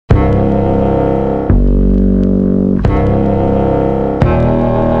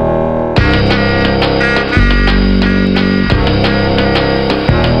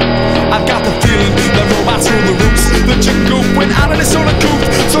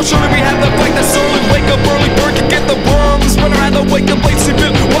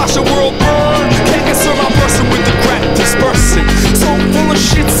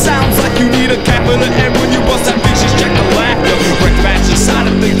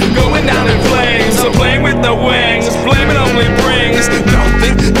going down in flames. So playing with the wings, blaming only brings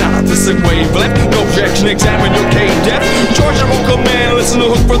nothing, not the same wavelength. No objection, examine your cave depth. Charge your vocal man, listen to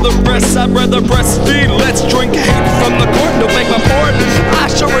hook for the breasts. I'd rather breastfeed, let's drink hate from the court. No beg my port, I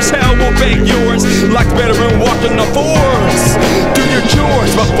sure as hell will beg yours. Like better than walking the force. Do your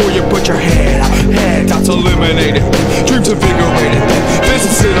chores before you put your head out. Head out eliminated, dreams invigorated,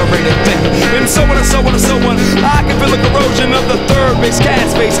 business iterated. And so on and so on and so on. I can feel the corrosion of the third base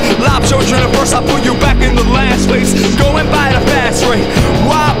cast face. Lob children at first, I put you back in the last place. Going by the fast rate.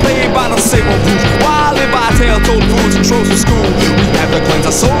 Why play by the same old rules? Why live by tale-told fools and trolls from school? We have to cleanse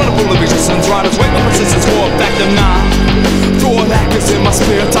our soul and a full of vision. Sons riders wait for persistence for a fact of nine. Throw actors in my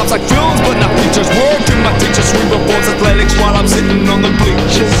spare tops like films, but not features. Word to my teachers, we performs athletics while I'm sitting on the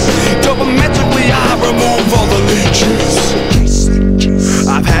bleachers. Documentarily, I remove all the leeches.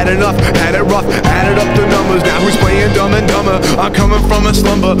 I've had enough, had it rough, added up the numbers. Now who's playing dumb and dumber? I'm coming from a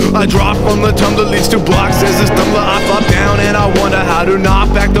slumber. I drop from the tumbler, leads to blocks as a stumbler. I flop down and I wonder how to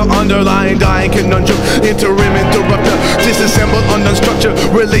knock back the underlying dying conundrum. Interim interrupter, disassemble undone structure.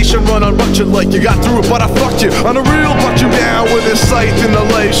 Relation run unruptured like you got through it, but I fucked you. On the real, bucked you down with a scythe in the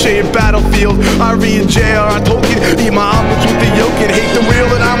life-shaped battlefield. I read J.R.R. Tolkien, eat my omelets with the yolk and hate the real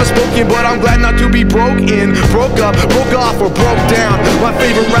that I'm spoken, but I'm glad not to be broke in, broke up, broke off, or broke down. My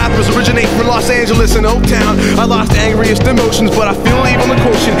favorite rappers originate from Los Angeles and Oaktown. I lost angriest emotions, but I feel evil and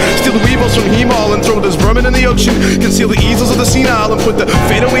quotient. Steal the weevils from Hemal and throw this vermin in the ocean. Conceal the easels of the senile and put the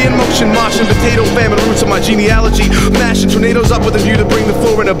fade away in motion. Martian potato famine, roots of my genealogy. Mashing tornadoes up with a view to bring the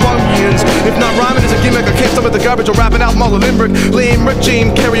floor into bungians. If not rhyming is a gimmick, I can't stomach the garbage or rapping out Muller Limerick. Lame Rick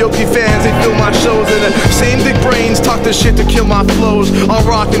James karaoke fans, they fill my shows. And the same dick brains talk this shit to kill my flows. All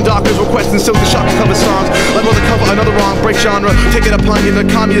rock and dockers requesting silk to shock and cover songs. I'd rather cover another wrong, break genre. Take it upon you to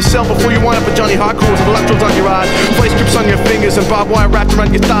calm yourself before you wind up with Johnny Hardcores with electrodes on your eyes. Place grips on your fingers and barbed wire wrapped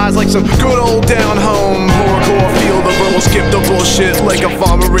around your thighs like some good old down home horrorcore feel. The verbal skip the bullshit like a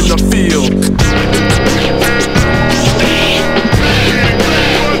farmer in the field.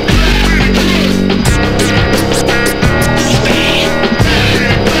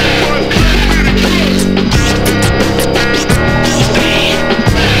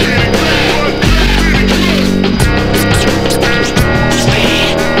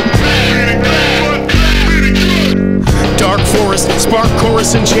 Spark,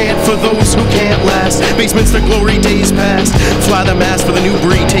 chorus, and chant for those who can't last. Basements, their glory days past. Fly the mask for the new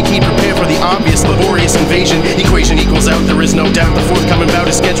breed. Take heed, prepare for the obvious, laborious invasion. Equation equals out, there is no doubt. The forthcoming bout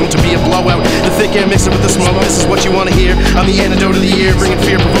is scheduled to be a blowout. The thick air mixed with the smoke, this is what you want to hear. I'm the antidote of the year, bringing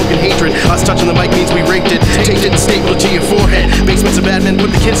fear, provoking hatred. Us touching the mic means we raped it. Taped it and stapled it to your forehead. Basements of Badmen,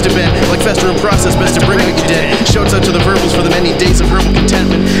 put the kids to bed. Like fester and process, best to bring out your dead. Shouts out to the verbals for the many days of verbal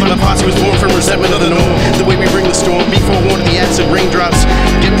contentment. My posse was born from resentment of the norm. The way we bring the storm, be forewarned in the acid raindrops.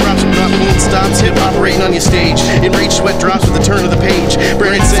 Get props with not pulling stops. Hip operating on your stage. Enraged sweat drops with the turn of the page.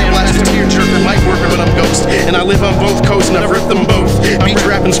 Brand sandblasted tear jerker, mic worker, but I'm ghost. And I live on both coasts and I've ripped them both. Beach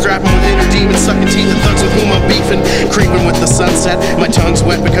rapping, scrapping with inner demons, sucking teeth and thugs with whom I'm beefing. Creeping with the sunset. My tongue's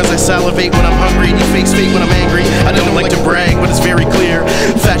wet because I salivate when I'm hungry. And you fakes fate when I'm angry. I don't like to brag, but it's very clear.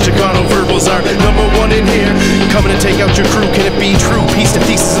 Fat Chicano verbals are #1 in here. Coming to take out your crew, can it be true? Piece to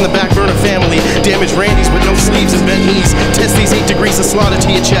Thesis in the back burner family. Damaged Randy's with no sleeves and bent knees. Test these 8 degrees of slaughter to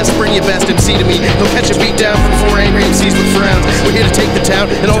your chest. Bring your best MC to me. He'll catch a beat down from 4 angry MCs with frowns. We're here to take the town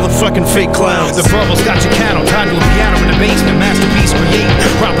and all the fucking fake clowns. The verbals got your count. Time to a piano in the basement. Masterpiece creating.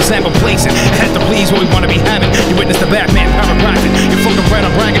 Proper sample placing. Had to please what we want to be having. You witness the Batman paragraphing. You're fucking right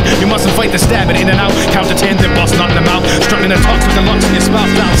on bragging. You mustn't fight the stabbing in and out. Count to 10, then bust not in the mouth. Strutting the talks with the lungs in your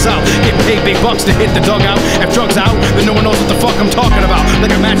spouse down south. Getting paid big bucks to hit the dugout. If drugs out, then no one knows what the fuck I'm talking about.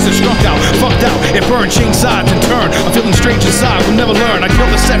 Like a match that's struck out. Fucked out. It burned, change sides and turn. I'm feeling strange inside. We'll never learn. I kill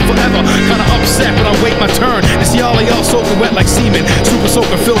the set forever. Kinda upset when I wait my turn. To see all of y'all soaking wet like semen. Super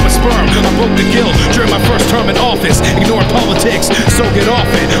soaker filled with sperm. I broke the guild during my first term in office. Ignoring politics, so get off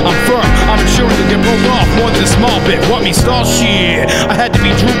it. I'm firm. I'm ensuring you'll get broke off more than a small bit. Want me stall? Shit. I had to be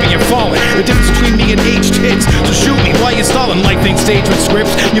droopy and falling. The difference between me and aged hits. So shoot me while you're stalling. Life ain't staged with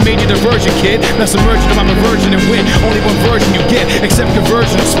scripts. You made your diversion, kid. Now submerging them, I'm a virgin and win. Only one version you get, except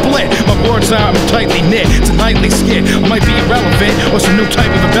conversion or split. My words are tightly knit. It's a nightly skit. I might be irrelevant or some new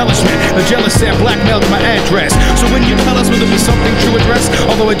type of embellishment. The jealous said blackmailed my address. So when you tell us will there be something to address?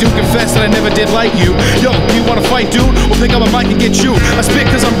 Although I do confess that I never did like you. Yo, do you wanna fight, dude? Or pick up a mic and get you? I spit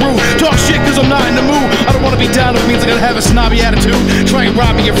cause I'm rude. Talk shit cause I'm not in the mood. I don't wanna be down if it means I gotta have a snobby attitude. Try and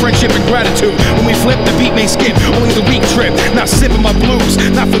rob me of friendship and gratitude. When we flip, the beat may skip. Only the weak trip. Not sipping my blues.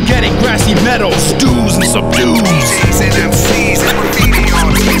 Not forgetting grassy meadows, stews and subdues. DJs and MCs and graffiti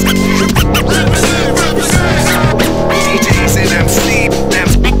artists. DJs and MCs.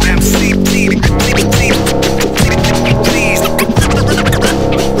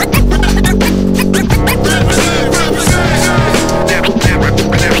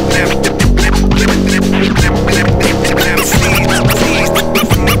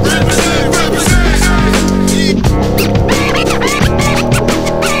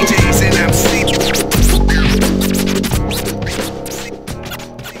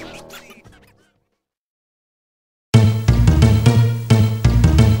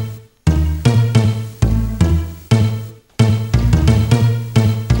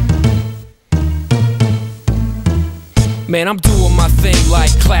 Man, I'm doing my thing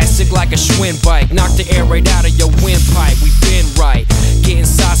like classic, like a Schwinn bike. Knock the air right out of your windpipe. We been right, getting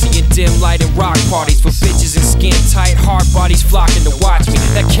saucy in dim light and rock parties for bitches in skin tight, hard bodies flocking to watch me.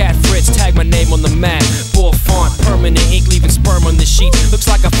 That cat Fritz, tag my name on the mat. Bull font, permanent ink, leaving sperm on the sheet.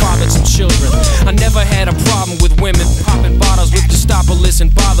 Looks like I fathered some children. I never had a problem with women popping bottles with Gestapolis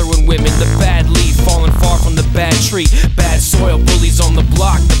and bothering women. The bad leaf falling far from the bad tree. Bad soil, bullies on the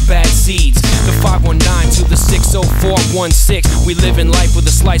block, the bad seeds. The 519 to the 60416. We live in life with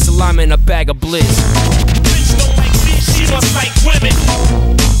a slice of lime and a bag of blizz. Bitch don't like bitch, she must like women.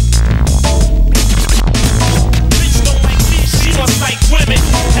 Bitch don't like bitch, she must like women.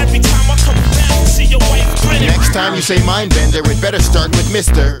 Every time I come around, see your wife grinning. Next time you say Mindbender, it better start with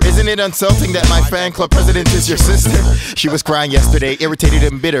Mr. Isn't it insulting that my fan club president is your sister? She was crying yesterday, irritated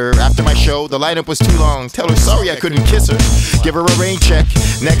and bitter. After my show, the lineup was too long. Tell her sorry I couldn't kiss her. Give her a rain check.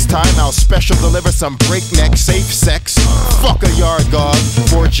 Next time I'll special deliver some breakneck safe sex. Fuck a yard dog.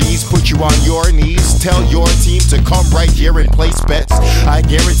 4 G's put you on your knees. Tell your team to come right here and place bets. I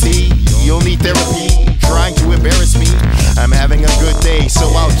guarantee you'll need therapy. Trying to embarrass me. I'm having a good day, so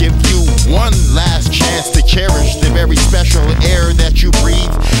I'll give you one last chance to cherish the very special air that you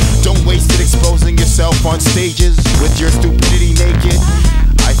breathe. Don't waste it exposing yourself on stages with your stupidity naked.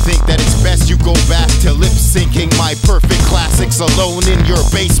 I think that it's best you go back to lip syncing my perfect classics alone in your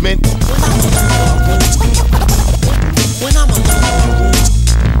basement. When I'm alone in my room.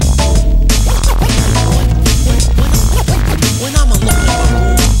 When I'm alone in my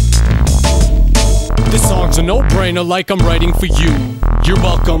room. This song's a no-brainer, like I'm writing for you. You're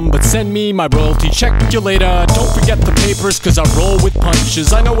welcome, but send me my royalty check you later. Don't forget the papers, cause I roll with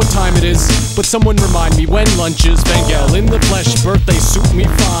punches. I know what time it is, but someone remind me when lunch is. Vangel in the flesh, birthday suit me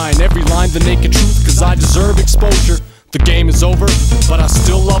fine. Every line the naked truth, cause I deserve exposure. The game is over, but I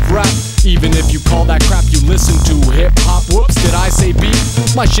still love rap. Even if you call that crap you listen to hip-hop. Whoops, did I say beat?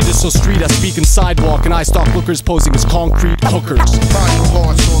 My shit is so street, I speak in sidewalk, and I stalk lookers posing as concrete hookers. Body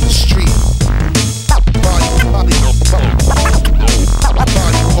parts on the street. Body parts on the street. Body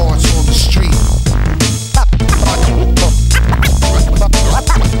parts on the street.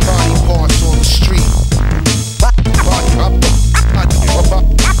 Body parts on the street.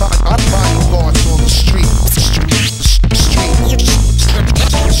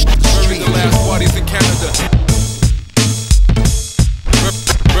 Bury the last bodies in Canada.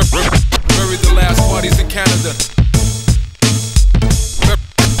 Bury the last bodies in Canada.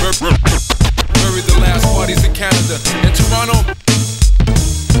 Bury the last bodies in Canada. In Toronto.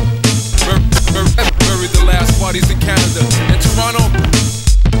 Bury the last bodies in Canada. In Toronto.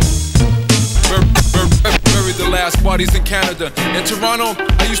 Bury the last bodies in Canada. In Toronto,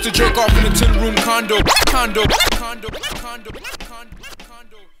 I used to jerk off in a 10-room condo.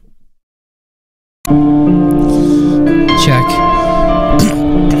 Check.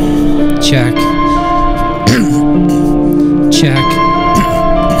 Check. Check.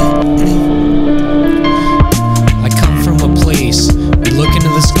 I come from a place, we look into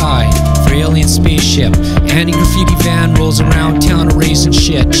the sky for alien spaceship. Anti-graffiti van rolls around town erasing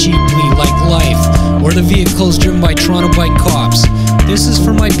shit cheaply like life, or the vehicles driven by Toronto bike cops. This is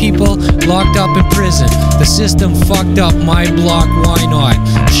for my people locked up in prison. The system fucked up my block, why not?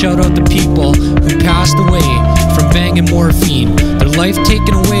 Shout out the people who passed away from banging morphine. Their life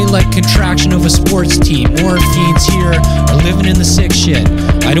taken away like contraction of a sports team. Morphines here are living in the sick shit.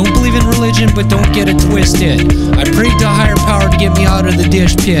 I don't believe in religion, but don't get it twisted. I prayed to a higher power to get me out of the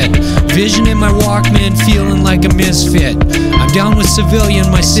dish pit. Vision in my Walkman, feeling like a misfit. I'm down with civilian,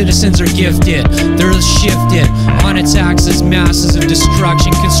 my citizens are gifted. They're shifted on its axis, masses of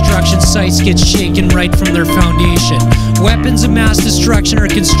destruction. Construction sites get shaken right from their foundation. Weapons of mass destruction are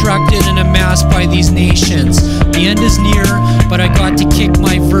constructed and amassed by these nations. The end is near, but I got to kick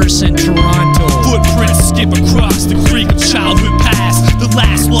my verse in Toronto. Footprints skip across the creek of childhood past. The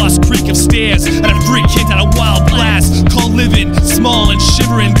last lost creak of stairs at a freak hit at a wild blast. Called living, small and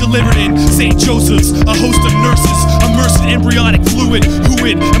shivering, delivered in St. Joseph's. A host of nurses, immersed in embryonic fluid. Who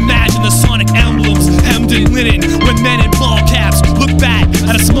would imagine the sonic emblems hemmed in linen when men in ball caps look back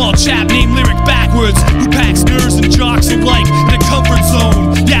at a small chap named Lyric backwards, who packs nerves and jocks alike in a comfort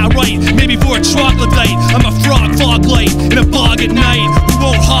zone. Yeah, right, maybe for a troglodyte, I'm a frog fog light in a bog at night. Who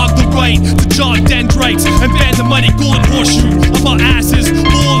won't hog the right to jog dendrites and bend the mighty golden horseshoe of our asses.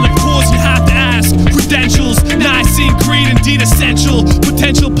 Bull, and of course you have to ask credentials. Nicene creed, indeed essential.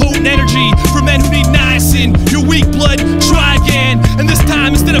 Potential potent energy for men who need niacin. Your weak blood, try again. And this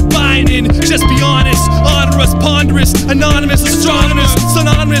time instead of buying in, just be honest. Honor us, ponderous, anonymous astronomers,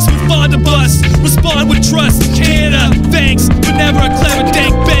 synonymous with Fondabus. Respond with trust, Canada, thanks, but never a clever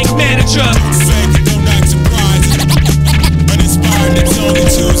dank bank manager. Don't act surprised.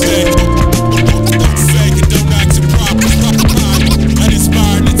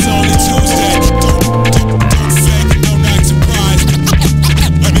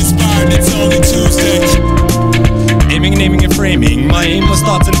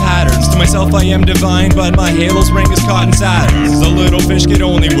 myself I am divine, but my halo's ring is cotton saddles. The little fish could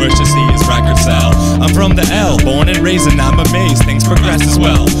only wish to see his record sell. I'm from the L, born and raised, and I'm amazed things progress as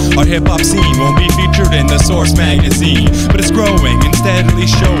well. Our hip-hop scene won't be featured in the Source magazine, but it's growing and steadily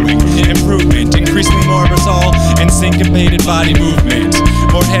showing improvement, increasingly more all and syncopated body movement,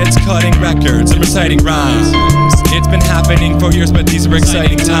 more heads cutting records and reciting rhymes. It's been happening for years, but these are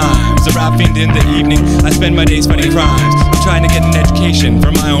exciting times. A rap fiend in the evening, I spend my days fighting crimes. I'm trying to get an education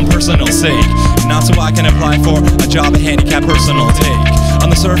for my own personal sake, not so I can apply for a job a handicapped person will take. On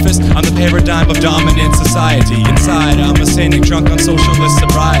the surface, I'm the paradigm of dominant society. Inside, I'm a cynic drunk on socialist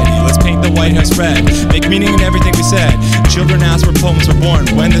sobriety. Let's paint the White House red, make meaning in everything we said. Children asked where poems were born.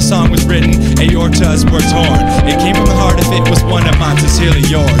 When the song was written, aortas were torn. It came from the heart if it was one of mine. Sincerely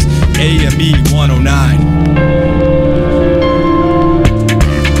yours, A.M.E. 109.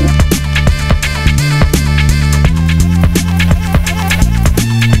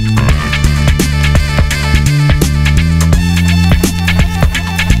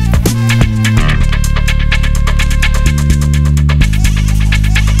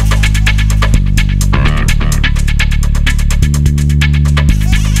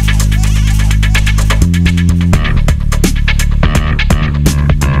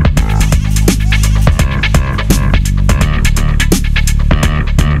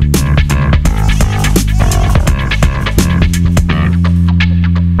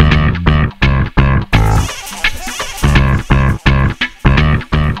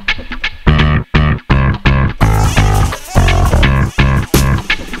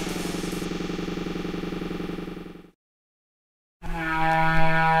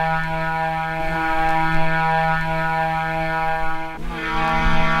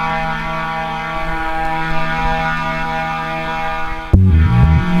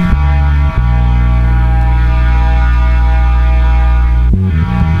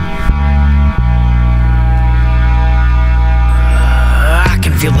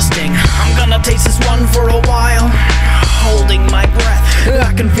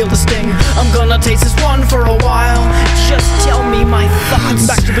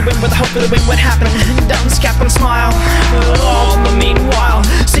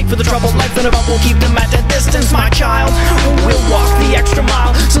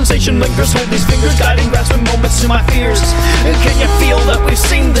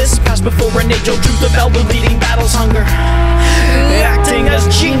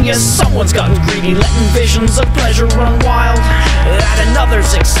 Someone's gotten greedy, letting visions of pleasure run wild at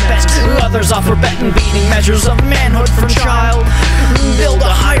another's expense. Others offer betting, beating measures of manhood from child. Build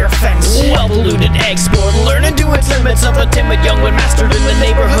a higher fence, well-polluted export, learn into its limits of a timid young one mastered in the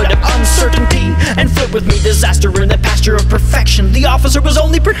neighborhood of uncertainty, and flip with me disaster in the pasture of perfection. The officer was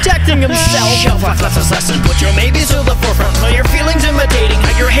only protecting himself. Shelf off lessons, put your maybes to the forefront. Know your feelings imitating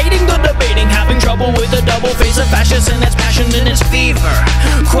how you're hating the debating, having trouble with the double face of fascist and its passion and its fever.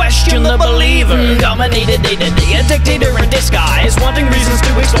 Question the believer, dominated day-to-day, a dictator in disguise, wanting reasons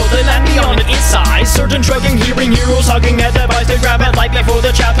to explode the land beyond its size. Certain shrugging, hearing heroes hugging at device to grab at light before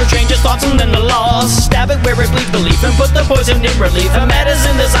the chapter changes thoughts and then the laws. Stab it where it bleeds belief and put the poison in relief. A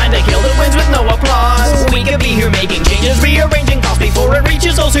medicine designed to kill that wins with no applause. We could be here making changes, rearranging thoughts before it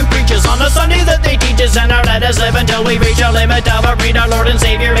reaches those who preaches on a Sunday that they teach us, and our let us live until we reach a limit of our breed. Our Lord and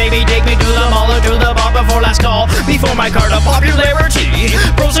Savior, baby, take me to the mall or to the bar before last call. Before my card of popularity,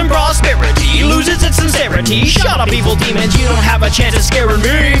 pros and prosperity loses its sincerity. Shut up, evil demons, you don't have a chance of scaring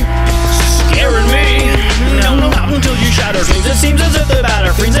me. Scaring me. No, not until you shatter dreams. It seems as if the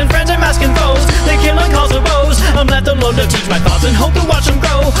batter friends and friends are masking foes. They kill and cause the woes. I'm left alone to teach my thoughts and hope to watch them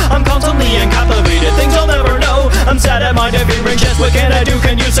grow. I'm constantly encaptivated, things I'll never know. I'm sad at mind of hearing just what can I do?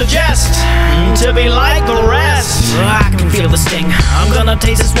 Can you suggest to be like the rest? I can feel the sting. I'm gonna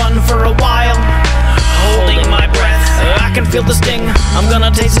taste this one for a while. Holding my breath, I can feel the sting. I'm gonna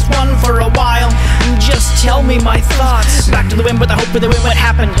taste this one for a while. Just tell me my thoughts. Back to the wind with the hope of the wind. What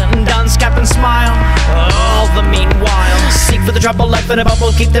happened? Unscap and smile. All the meanwhile, seek for the trouble life in a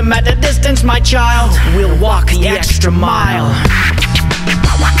bubble. Keep them at a distance, my child. We'll walk the extra mile.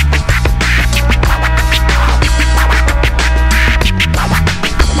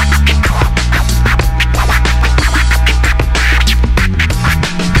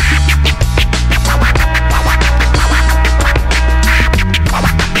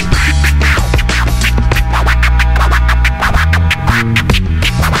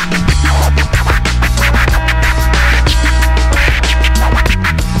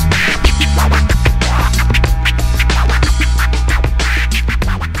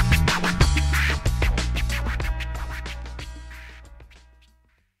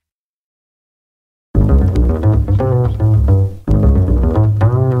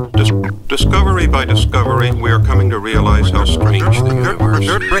 my discovery, we are coming to realize how strange the universe is.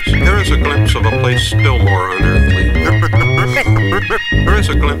 There is a glimpse of a place still more unearthly. There is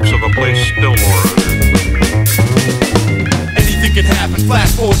a glimpse of a place still more unearthly. Anything can happen, flash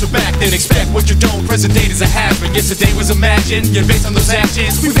forward to back, then expect what you don't. Present date is a habit, yesterday was imagined. Yet based on those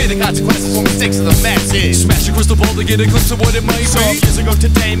actions, we pay the consequences for mistakes of the masses. Smash your crystal ball to get a glimpse of what it might be. Years ago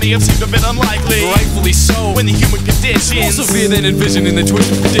today may have seemed a bit unlikely. Rightfully so, when the human condition more severe than envisioning the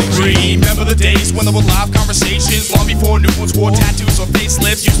twisted prediction. Remember the days when there were live conversations, long before new ones wore tattoos or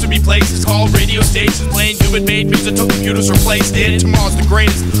facelifts. Used to be places called radio stations, playing human-made music till computers replaced it. Tomorrow's the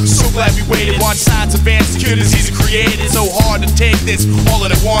greatest, so glad we waited. Watch science advance, cure disease and created. So hard to take this all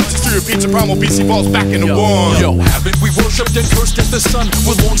at once. History repeats and primal BC falls back into one. Yo, haven't we worshipped and cursed at the sun?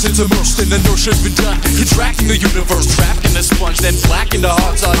 We're long since immersed and the nurture's been done. Contracting the universe, trapped in the sponge, then black in the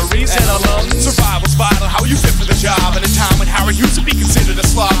heart's arteries and our lungs. Survival's vital, how you fit for the job. In a time when Howard used to be considered a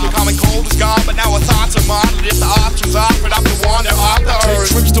slob. The common cold is gone, but now our thoughts are modeled. If the options offered, I'm the one to opt the Take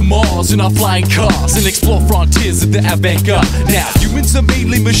earth. trips to Mars in our flying cars and explore frontiers of the avant-garde. Now, humans are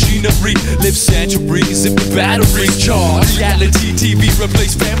mainly machinery, live centuries if the batteries charge. Reality TV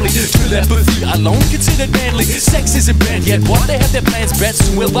replace family, telepathy alone considered manly. Sex isn't banned yet, while they have their plans bet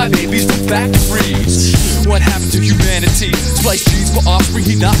soon we'll buy babies from factories. What happened to humanity? Splice genes for offspring,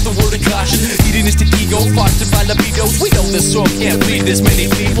 he not the word of caution. Eating is the ego, fostered by libidos. We know this soil can't feed this many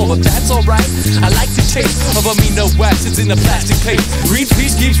people, but that's alright. I like the taste of amino acids in a plastic paste.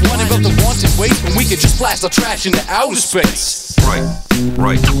 Greenpeace keeps wanting about the wanted waste when we can just blast our trash into outer space. Right.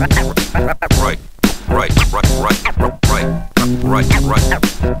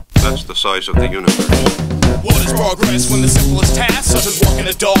 That's the size of the universe. What is progress when the simplest tasks, such as walking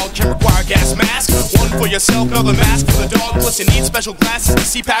a dog, can require gas mask? One for yourself, another mask for the dog. Plus you need special glasses to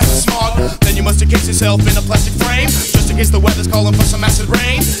see past the smog. Then you must encase yourself in a plastic frame, just in case the weather's calling for some acid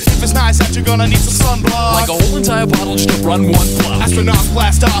rain. If it's nice out, you're gonna need some sunblock. Like a whole entire bottle just to run one block. Astronauts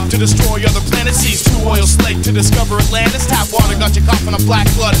blast off to destroy other planets. Seas two oil slake to discover Atlantis. Tap water got you coughing on black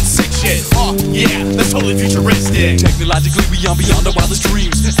blood and sick shit. Oh yeah, that's totally futuristic. Technologically beyond our wildest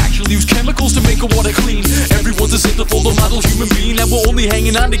dreams. Actually use chemicals to make our water clean. Everyone's a centerfold of model human being, and we're only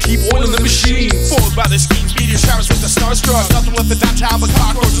hanging on to keep oil in the machine. Fooled by the schemes, meteor showers with the starstruck. Nothing left in downtown but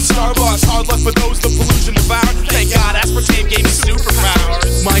cockroaches and Starbucks. Hard luck for those the pollution devoured. Thank God aspartame gave me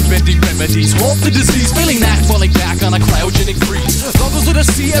superpowers. Mind-bending remedies, halt the disease, failing that, falling back on a cryogenic freeze. Goggles let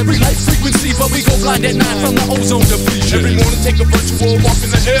us see every light frequency, but we go blind at night from the ozone depletion. Every morning take a virtual walk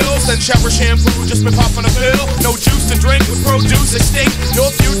in the hills, then shower shampoo, just been popping a pill. No juice to drink with produce extinct.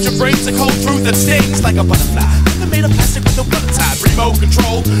 Your future brings a cold truth that stings like a butterfly. Nothing made of plastic with no blood inside. Remote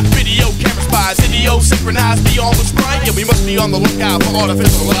control, video camera spies, synchronized beyond the sprite. Yeah, we must be on the lookout for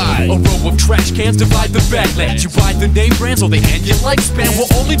artificial light. A row of trash cans divide the backlands. You buy the name brands or they end your lifespan. We'll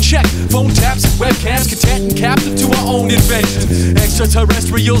only check phone taps and webcams, content and captive to our own inventions.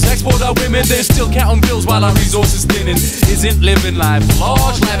 Extraterrestrials export our women, they're still counting bills while our resources thinning. Isn't living life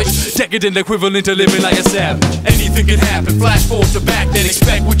large, lavish, decadent equivalent to living like a savage? Anything can happen, flash forward to back, then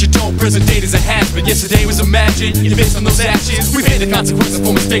expect what you don't. Present date is a has-been, yesterday was imagined. You're based on those actions, we pay the consequences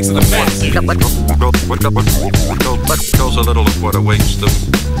for mistakes of the past. Shows a little of what awaits them.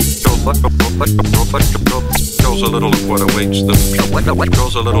 Shows a little of what awaits them. Shows a little of what awaits them. What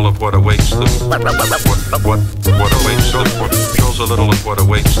awaits them? Shows a little of what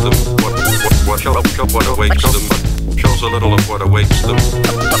awaits them. What awaits them? Shows a little of what awaits them.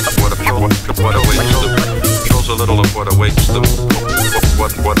 What awaits them? Shows a little of what awaits them.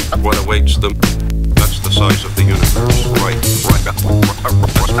 What awaits them? That's the size of the universe. Right.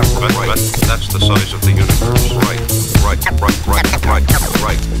 That's the size of the universe. Right.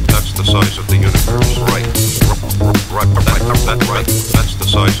 That's the size of the universe. Right. That's the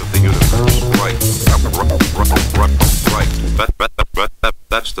size of the universe. Right.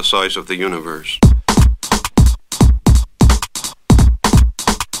 That's the size of the universe.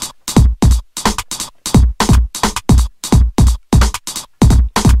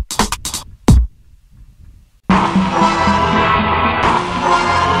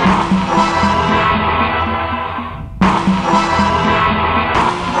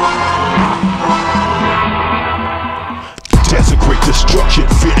 Destruction,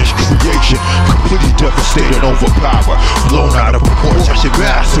 finished creation, completely devastated, overpowered, blown out of proportion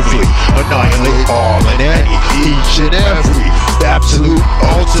massively. annihilate all and any, each and every. Absolute,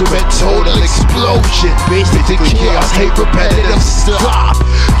 ultimate, total explosion. Basically chaos, hate, repetitive, stop.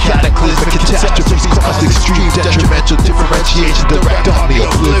 Cataclysmic catastrophes cause extreme detrimental differentiation, direct on the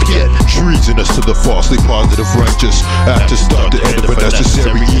oblivion. Treasonous to the falsely positive righteous. Have to start the end of a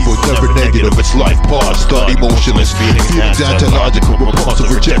necessary evil, never negative. Its life paused, thought emotionless. Feelings antilogical, repulsive,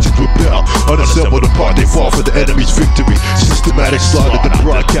 rejected, rebel. Unassembled apart, they fall for the enemy's victory. Systematic slaughter, the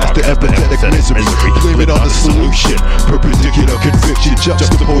broadcast, the empathetic misery. Blame it on the solution. Perpendicular conviction,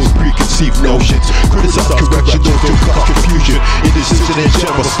 juxtapose preconceived notions. Criticize correction, those who cause confusion. Indecision in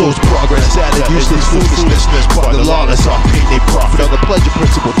general slows progress. Added useless foolishness. By the lawless off pain they profit. On the pleasure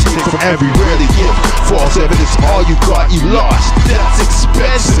principle, take from every rarely give. False evidence, all you got, you lost. That's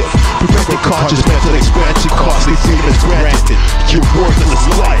expensive. Preventing conscious mental expansion, costly freedom is granted. Your worthless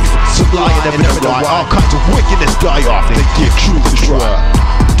life, supply and evident lie. All kinds of wickedness die off, then give truth a try.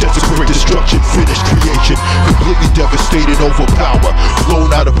 Desecrate destruction, finished creation, completely devastated, overpower,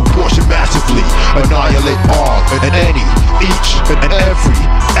 blown out of proportion massively, annihilate all and any, each and every,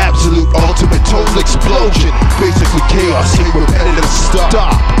 absolute, ultimate, total explosion, basically chaos, hate, repetitive,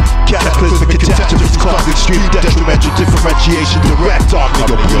 stop. Cataclysmic catastrophes cause extreme detrimental differentiation, direct on the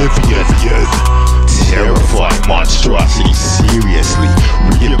oblivion. Terrifying monstrosity, seriously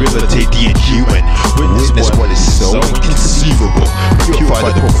rehabilitate the inhuman. Witness what is so inconceivable.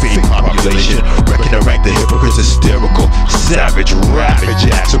 Purify the profane population. Reckon and rank the hypocrites hysterical. Savage, ravage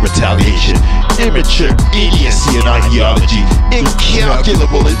acts of retaliation. Immature idiocy and ideology.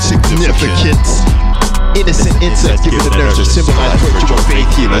 Incalculable insignificance. Innocent insects given the nurture, symbolize virtual faith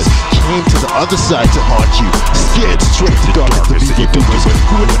healers, came to the other side to haunt you, scared straight to darkness of evil doers,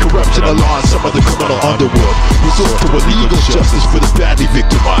 ruining corruption along some of the criminal underworld, resort to illegal justice for the badly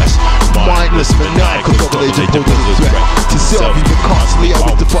victimized, mindless, maniacal double agent poses a threat to self, even constantly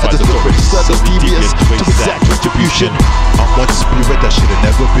always defies authority, sudden devious to exact retribution. I'm one spirit that should have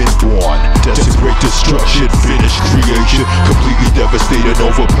never been born. Desecrate destruction, finish creation, completely devastated,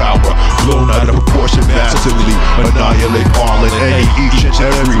 overpower, blown out of proportion, massively annihilate all and any, each and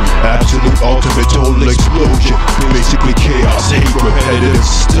every, absolute, ultimate, total explosion, basically chaos, hate, repetitive,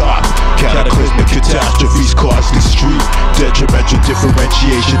 stop. Cataclysmic catastrophes cause extreme detrimental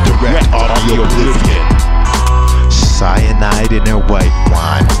differentiation, direct on the oblivion. Cyanide in her white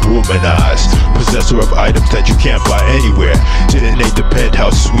wine, womanized, possessor of items that you can't buy anywhere, detonate the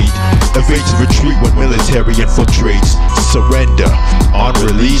penthouse suite, evasive retreat when military infiltrates, surrender, on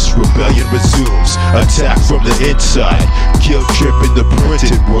release, rebellion resumes, attack from the inside, guilt trip in the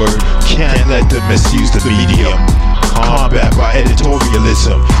printed word, can't let them misuse the medium, combat by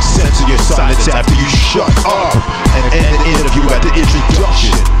editorialism, censor your silence after you shut up, and end the interview at the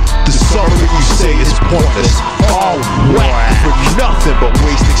introduction. The summary you say is pointless, all whack for nothing but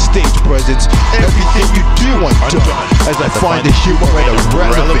wasting stage presence. Everything you do undone, as I find the humor and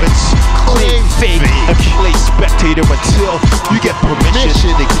irrelevance. Claim fake and play spectator until you get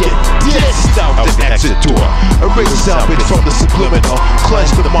permission to get dissed out the exit door. Erase sound bits from the subliminal,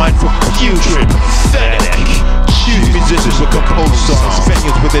 cleanse the mind from putrid, pathetic. Choose musicians with composed songs,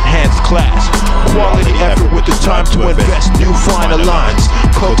 venues with enhanced class, quality effort with the time to invest new finer lines,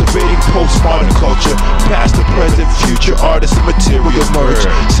 cultivating postmodern culture, past the present, future artists and material merge.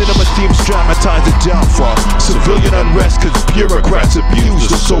 Cinema themes dramatize the downfall, civilian unrest cause bureaucrats abuse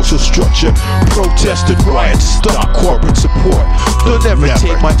the social structure, protest and riots, stop corporate support. They'll never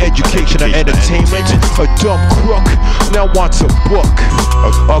take my education or entertainment. A dumb crook now wants a book.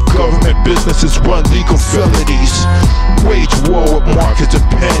 Our government businesses run legal felonies, wage war with markets and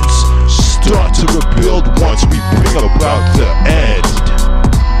pens, start to rebuild once we bring about the end.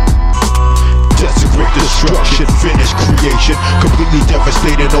 Desecrate destruction, finish creation, completely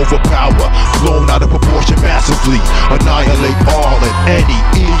devastating, overpower, blown out of proportion massively, annihilate all and any,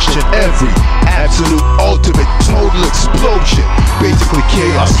 each and every, absolute, ultimate, total explosion, basically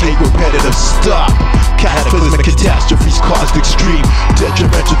chaos, hate, repetitive, stop. Cataclysmic catastrophes caused extreme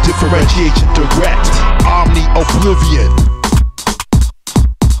detrimental differentiation, direct, omni, oblivion.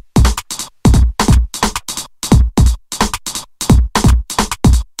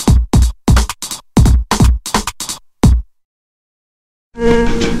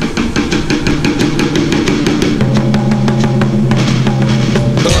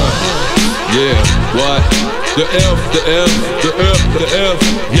 Yeah, what? The F, the F, the F, the F,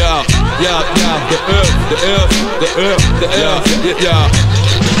 yeah, yeah, yeah, the F, the F, the F, the F, yeah, yeah.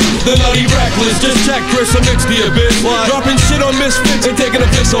 the nutty reckless. Just check Chris amidst the abyss. Dropping shit on misfits and taking a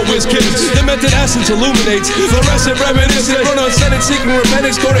piss on whiz kids. Demented essence illuminates, fluorescent reminiscent. Run on Senate seeking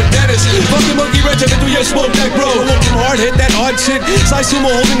repentance, go to dentist. Fucking monkey wrench into your smoke deck, bro. Woke from hard, hit that odd shit. Sai Sumo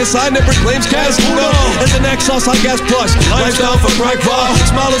holding a sign that proclaims Kaz Uno. And the next sauce I guess plus. Lifestyle for crack vibe.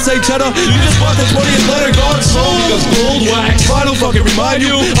 Smile and say cheddar. You just bought the 20th letter God soul. Because gold wax. I don't fucking remind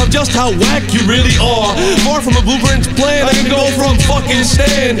you of just how whack you really are. Far from a blueprint's plan, I can go from fucking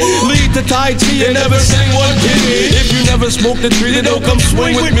stand. Lead to Tai Chi and never sing one kid. If you never smoked a tree, then don't come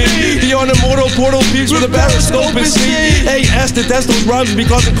swing with me. Beyond immortal portal peaks with a periscope and see. A.S. to test those rhymes be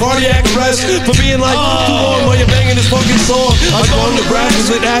causing cardiac arrest. For being like, too long while you're banging this fucking song. I've gone to brass and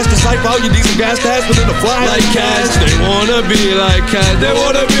lit ass to sight out your diesel gas task within a fly. Like Kaz, they wanna be like Kaz. They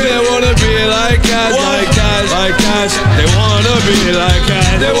wanna be like Kaz. Like Kaz, like Kaz. They wanna be like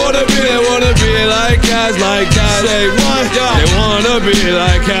Kaz. They wanna be like Kaz. Like Kaz. Say what? They wanna be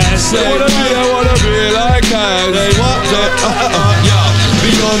like Kaz. Say what? They wanna be like Kaz. Say what?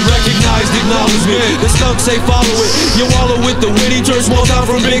 Beyond recognized acknowledgement. The stunts say follow it. You wallow with the witty, turn small town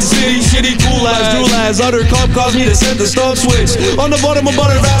from big city. Shitty cool ass, drool ass, utter comp caused me to set the stump switch. On the bottom of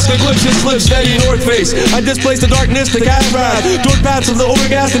butter Vasca, glimpse and slip steady north face. I displaced the darkness to cast rap. Toward paths of the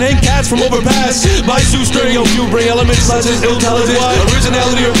overcast and hang cats from overpass. My shoe stereo view bring elements such as intelligence,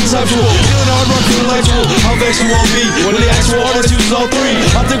 originality or conceptual. Feeling hard rock, intellectual. How vex you all be when the actual artist uses all three.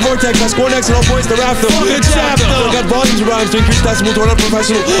 Optic vortex, I score next and I'll voice the rafter. Fucking chapter. Got volumes of rhymes to increase decibel to an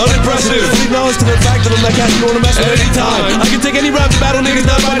unprofessional, unimpressive. Leave knowledge to the fact that I'm that cat you wanna mess with anytime. I can take any rap to battle niggas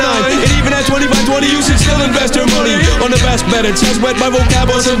 9 by 9. And even at 20 by 20, you should still invest your money on the best bet. And chest wet my vocab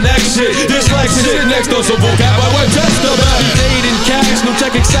on some next shit. Dyslexic shit next on some vocab. I went test the best. Paid in cash, no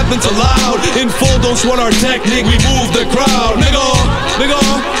check acceptance allowed. In full, don't sweat our technique. We move the crowd, nigga, nigga.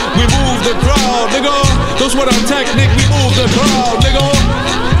 We move the crowd, nigga. Don't sweat our technique. We move the crowd, nigga.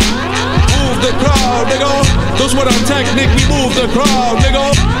 Move the crowd, nigga. Don't sweat our technique. We move the crowd, nigga.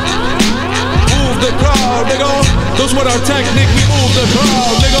 Move the crowd, nigga. Don't sweat our technique. We move the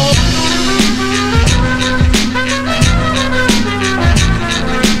crowd, nigga.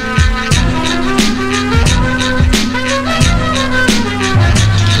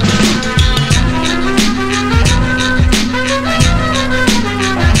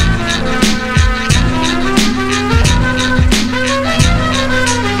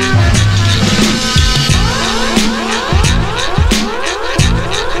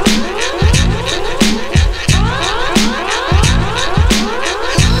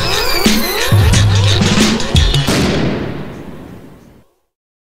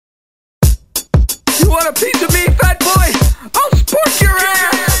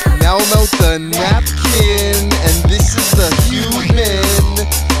 The napkin, and this is the human.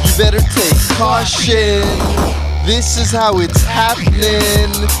 You better take caution. This is how it's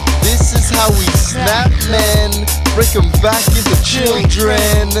happening. This is how we snap men. Break them back into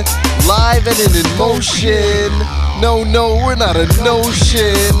children. Live and in motion. No, we're not a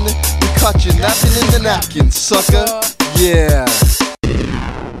notion. We caught you napping in the napkin, sucker. Yeah.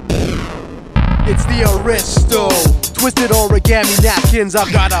 It's the Awristo. Twisted origami napkins,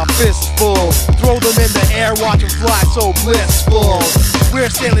 I've got a fistful. Throw them in the air, watch them fly so blissful. We're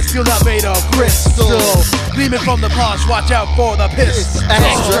stainless steel, not made of crystal. Gleaming from the polish, watch out for the pistol.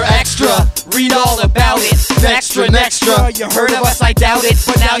 Extra, extra, read all about it. Extra, extra, you heard of us, I doubt it.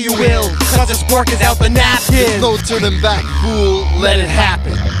 But now you will, cause the Spork is out the napkin. There's no turning back, fool, let it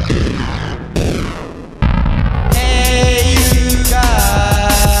happen. Hey,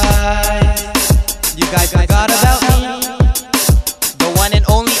 you guys forgot about me? The one and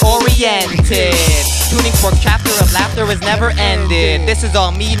only oriented. Tooning Spork chapter of laughter is never ended. This is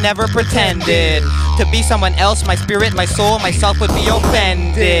all me, never pretended to be someone else. My spirit, my soul, myself would be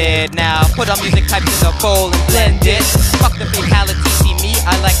offended. Now put all music types in a bowl and blend it. Fuck the fatality, see me,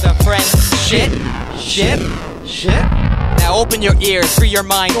 I like the friend. Shit. Now open your ears, free your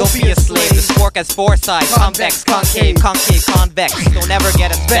mind, don't be a slave. The Spork has 4 sides, convex, concave, concave, convex. Don't ever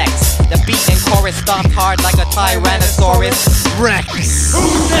get us vexed. The beat and chorus stomped hard like a Tyrannosaurus Rex.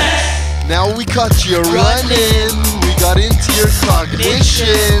 Who's next? Now we caught you running. We got into your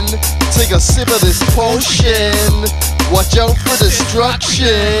cognition. Take a sip of this potion. Watch out for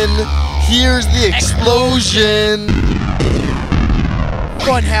destruction. Here's the explosion.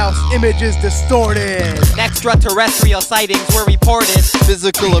 Funhouse images distorted. Extraterrestrial sightings were reported.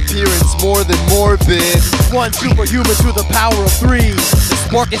 Physical appearance more than morbid. One superhuman to the power of 3. The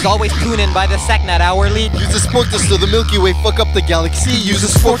Spork is always tuning by the sec, not hourly. Use a Spork to stir the Milky Way, fuck up the galaxy. Use a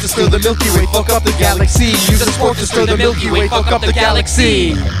Spork to stir the Milky Way, fuck up the galaxy. Use a Spork to stir the Milky Way, fuck up the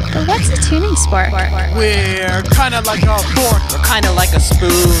galaxy. But what's a tuning spork? We're kinda like a fork. We're kinda like a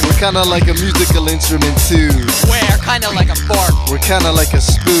spoon. We're kinda like a musical instrument too. We're kinda like a fork. We're kinda like a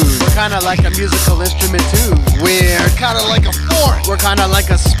spoon. We're kinda like a musical instrument too. We're kinda like a fork. We're kinda like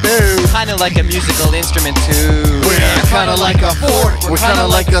a spoon. Kinda like a musical instrument too. We're kinda like a fork. We're kinda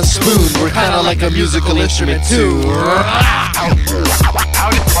like a spoon. We're kinda like a musical instrument too.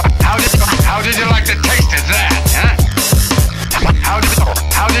 How did you like the taste of that, huh?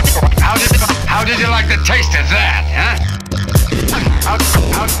 How did you like the taste of that, huh? How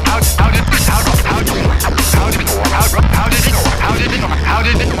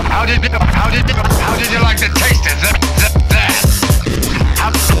did you like the taste of that?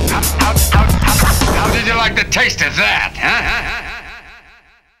 How did you like the taste of that, huh?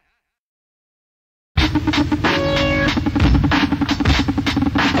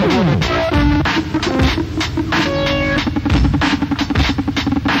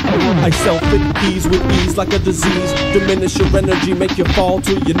 I self-fit keys with ease like a disease. Diminish your energy, make you fall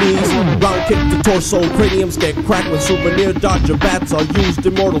to your knees. Round kick the torso, craniums get cracked when souvenir dodger bats are used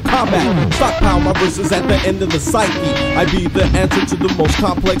in Mortal Kombat. Stockpile my verses at the end of the psyche. I be the answer to the most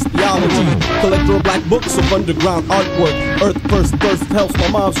complex theology. Collector of black books of underground artwork. Earth first thirst helps my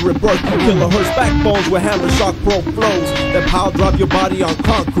mom's rebirth. Killer hearse backbones with hammer shock pro flows that power drop your body on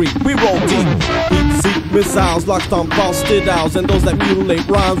concrete. We roll deep. Heat seek missiles locked on false stidals, and those that mutilate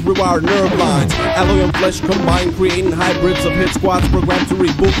rhymes rewire nerve lines. Alloy and flesh combined, creating hybrids of hit squads programmed to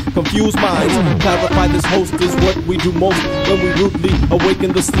reboot confused minds. Clarify this host is what we do most when we rudely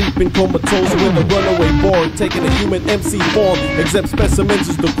awaken the sleeping comatose with a runaway board, taking a human MC form. Exempt Specimenz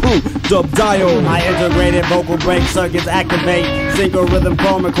is the crew, dub diode. My integrated vocal break circuits activate. Synchro rhythm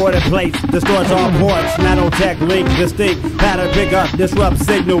chrome recorded plates. Distorts all ports. Nanotech link distinct. Pattern pickup disrupt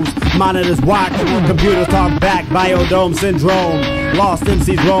signals. Monitors watch. Computers talk back. Biodome syndrome. Lost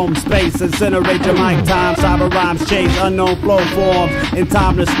MCs roam space. Incinerate your mic time. Cyber rhymes chase unknown flow forms. In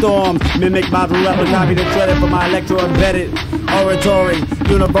timeless storms. Mimic model replica. Copy the credit for my electro embedded oratory.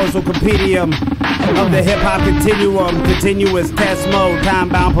 Universal compendium of the hip-hop continuum. Continuous test mode,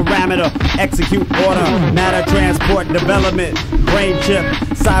 time-bound parameter, execute order, matter transport development, brain chip,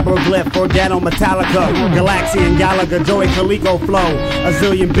 cyberglyph, organo metallica, Galaxian Galaga, Joey Calico flow, a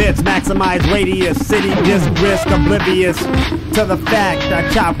zillion bits, maximize radius, city disc risk, oblivious to the fact I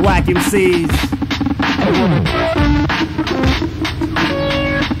chop whack MCs.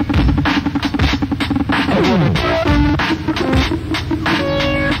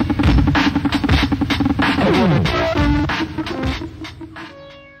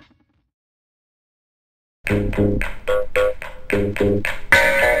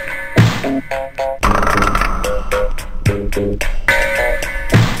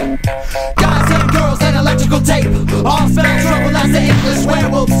 Guys and girls and electrical tape, all spell trouble as the English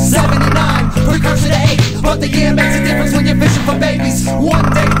werewolf. 79, precursor to 8, but the year makes a difference when you're fishing for babies.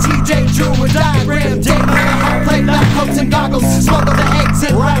 One day TJ drew a diagram, Dave on a hot plate, lab coats and goggles, smuggled the eggs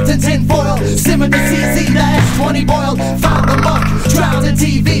and wrapped in tin foil, simmered the CZ, the S20 boiled, found the muck, drowned in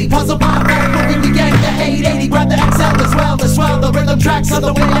TV, puzzle by one, movie began the 880, grabbed the XL as well to swell the rhythm tracks on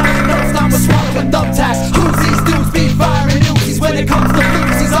the way out, no stop with swallowing thumbtacks. Who's these dudes be firing Uzis when it comes to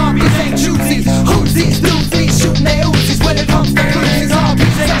floozies? Armies ain't choosy. Who's these dudes be shooting their Uzis when it comes to floozies?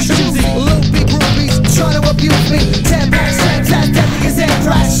 Armies ain't choosy. Loopy groupies trying to abuse me. 10-pack straps as deadly as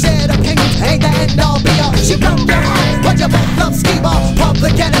anthrax. Shared opinions ain't the end all be all. She broke your heart, but you both love skee-ball.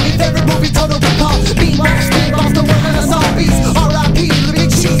 Public enemy, favorite movie, total recall. Meanwhile, speedballs the work of the zombies. R.I.P. the big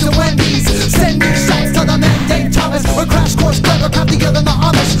cheese and Wendy's. Send these shots to the man Dave Thomas. Or crash course clever, craftier than the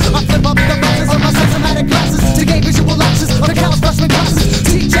Amish. I flip up the buttons on my systematic glasses to gain visual lapses on the cow's freshman classes.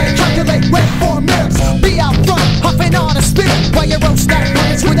 TJ calculate red for mirrors. Be out front, huffing on a spirit. While you roast that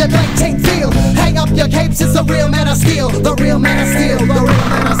punch with a 19 feel. Hang up your capes, it's the real man of steel. The real man of steel, the real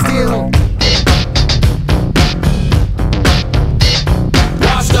man of steel.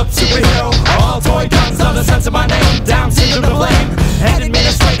 Washed up superhero, all toy guns on the sense of my name. Down syndrome to blame, and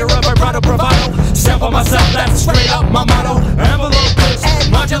administrator of vibrato bravado. Step on myself, that's straight up my motto. Envelope this,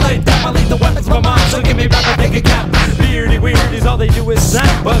 modulate that. I leave the weapons of my mind, so give me back a big account. Beardy weirdies, all they do is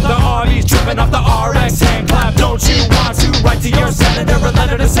snap. But the RV's tripping off the RX hand clap. Don't you want to write to your senator a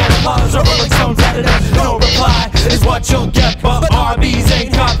letter to Santa Claus or Rolling Stones editor? No reply is what you'll get, but RVs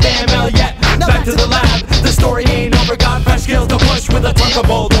ain't got fan mail yet. Back to the lab, the story ain't over. Got fresh skills to push with a trunk of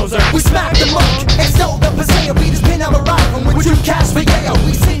bulldozer. We smack the muck, extol the Paseo. Beat his pin on a rifle with two cash for yayo.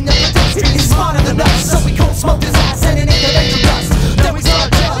 We seen the pedestrian, he's smarter than us, so we cold smoke his ass and an intellectual dust. Then we start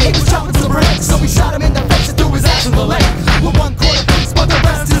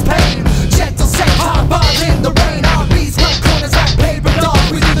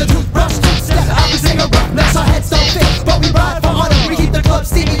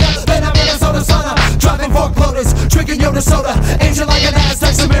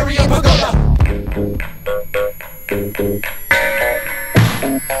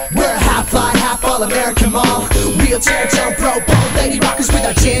wheelchair jump rope, old lady rockers with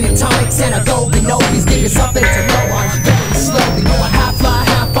our gin and tonics and our golden oldies. Give you something to go on very slowly. No, I half fly,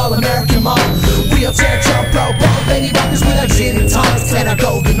 half fall American mom. Wheelchair jump rope, old lady rockers with our gin and tonics and our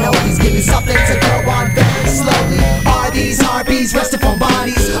golden oldies. Give you something to go on very slowly. Are these heartbeats Restiform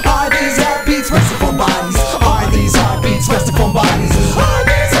bodies? Are these heartbeats Restiform bodies? Are these heartbeats Restiform bodies? Are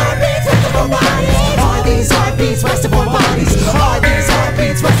these heartbeats Restiform bodies? Are these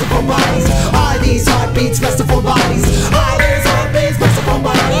heartbeats Restiform bodies? Are these heartbeats Restiform bodies? Are these heartbeats Restiform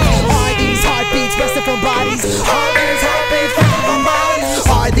bodies? Are these heartbeats Restiform bodies? Are these heartbeats Restiform bodies?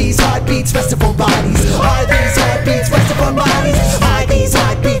 Are these heartbeats Restiform bodies? Are these heartbeats Restiform bodies? Are these heartbeats Restiform bodies? Are these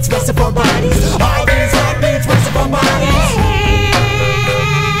heartbeats Restiform bodies? Are these heartbeats Restiform bodies?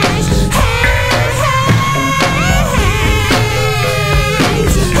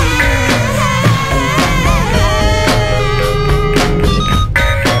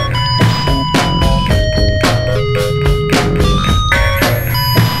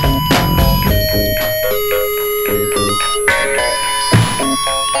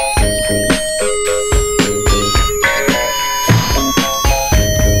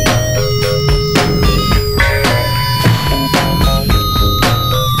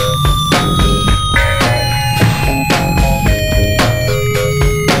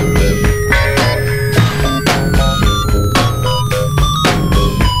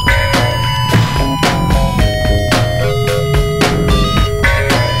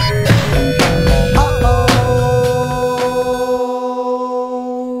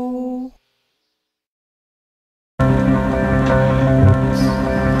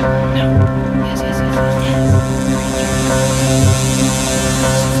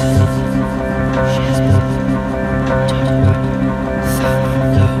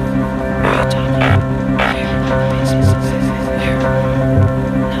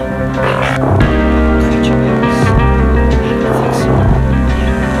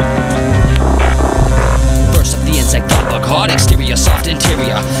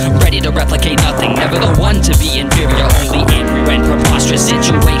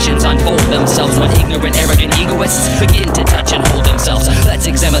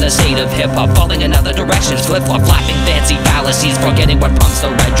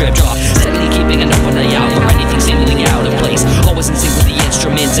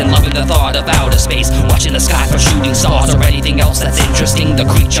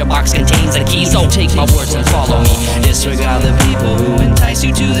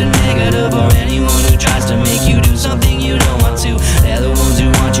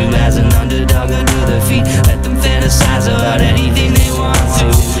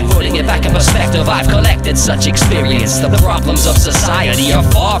 Such experience. The problems of society are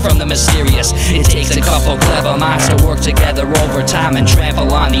far from the mysterious. It takes a couple clever minds to work together over time and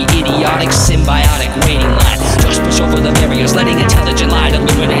trample on the idiotic symbiotic waiting line. Just push over the barriers, letting intelligent light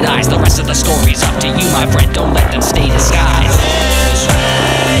illuminate eyes. The rest of the story's up to you, my friend. Don't let them stay disguised. This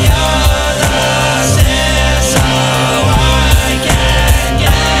way or this, so I can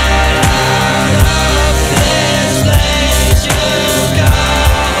get out of this place you go.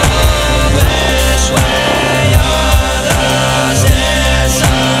 This way.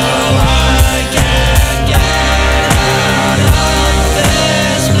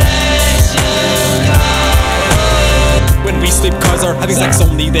 Sleep cars are having sex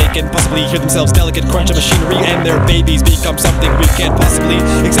only. They can possibly hear themselves. Delicate crunch of machinery and their babies become something we can't possibly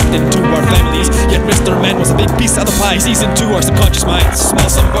accept into our families. Yet Mr. Man was a big piece of the pie. Season 2, our subconscious minds smell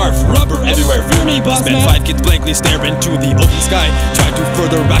some barf. Rubber everywhere, fear me, boss man. 5 kids blankly stare into the open sky, try to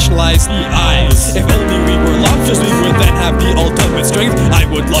further rationalize the eyes. If only we were lobsters, we would then have the ultimate strength. I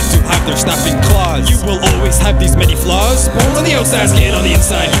would love to have their snapping claws. You will always have these many flaws. Bones on the outside, skin on the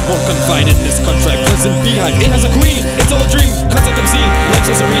inside. You won't confide in this contract. Pleasant Beehive, it has a queen. It's all a dream. Concept MC, like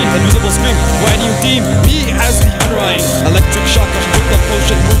Ciggaret, and visible scream. Why do you deem me as the unrhyme? Electric shock, with the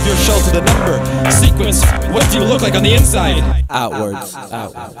potion, move your shell to the number. Sequence, what do you look like on the inside? Outwards.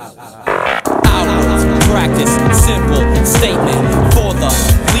 Outwards. Practice, simple statement for the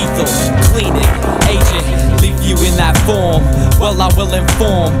lethal cleaning agent. Leave you in that form. Well, I will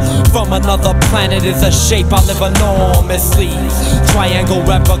inform. From another planet is a shape I live enormously. Triangle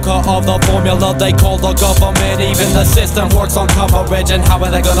replica of the formula they call the government. Even the system works on coverage, and how are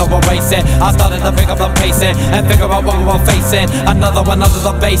they gonna erase it? I started to pick up the pacing and figure out what we're facing. Another one under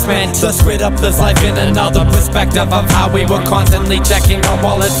the basement. To split up this life in another perspective of how we were constantly checking our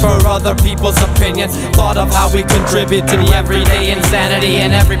wallets for other people's opinions. Thought of how we contribute to the everyday insanity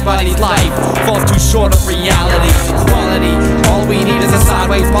in everybody's life falls too short of reality. Quality, all we need is a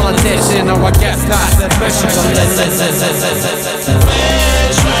sideways politician or a guest class admission.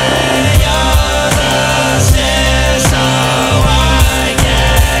 Which way are the stairs?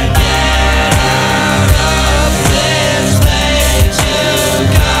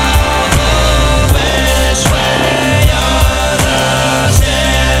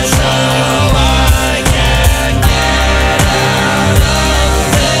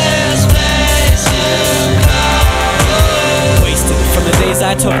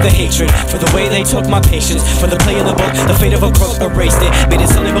 took the hatred, for the way they took my patience, for the play in the book, the fate of a crook erased it, made it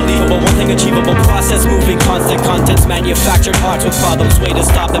something believable, one thing achievable, process moving, constant contents, manufactured parts with problems, way to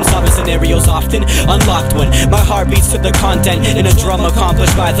stop them, solving scenarios often unlocked when my heart beats to the content in a drum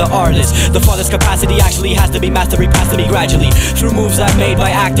accomplished by the artist. The father's capacity actually has to be mastery passed to me gradually, through moves I've made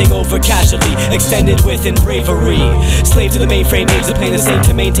by acting over casually, extended within bravery. Slave to the mainframe, aims to play the same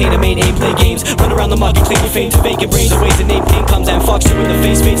to maintain a main aim, play games, run around the mud, claim your fame to vacant brain, the ways the name pain comes and fucks you in the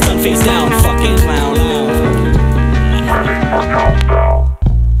face, face done, face down, fucking clown.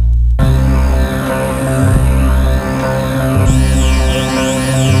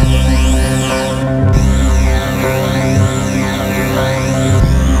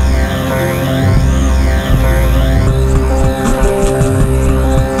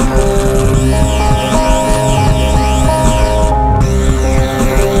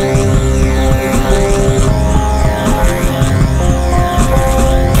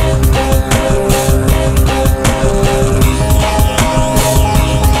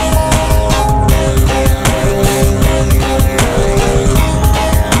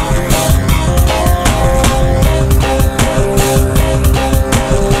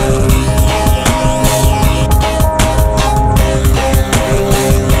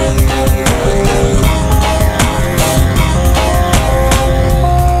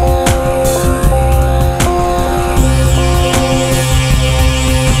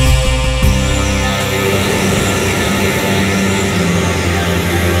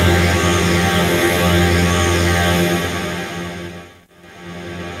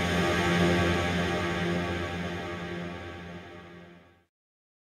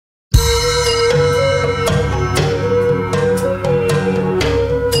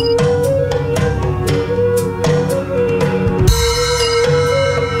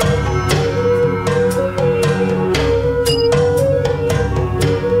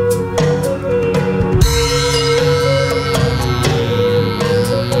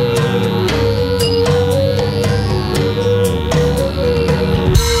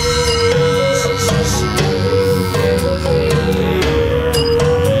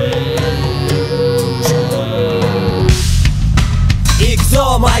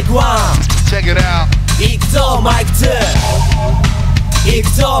 Check it out. 익소 마이크 2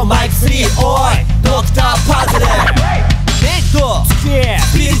 익소 마이크 3 오이 독터 파트너 넥도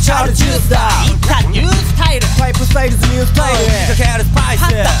스피리추얼 주스다 힙합 뉴 스타일 파이프 스타일 뉴 스타일 카카르 스파이스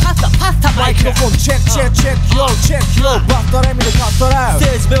파스타 마이크로폰 체크 요 바스터레미드 카스터라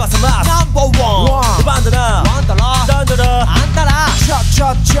스테이지 배워서 마스 넘버 원 반드라 던드라 안따라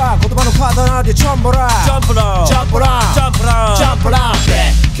차 고도반의 파더나디 점프라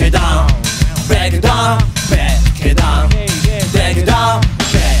Back it down, back it down, back it down, back it down,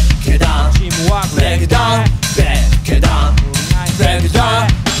 back it down, back it down, back it down, back it down,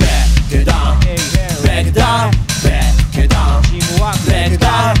 back it down, back it down, back it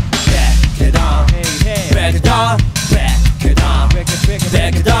down, back it down, back it down, back it down,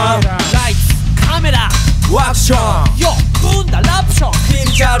 back it down. Lights, camera, action. Yo, 군다 랍션.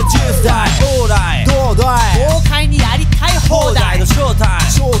 스피리추얼 주스타일. 오라이. 도다이. 오카이니 아리타이 호다이. 너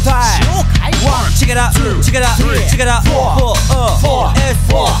쇼타임. One. Check it out. Check it out. Check it out. Four.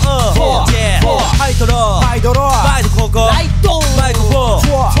 S4. Yeah. 하이도로. 마이크 코코. 라이트. 마이크폰.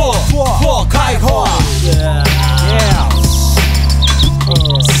 Four. 가이호. Yeah.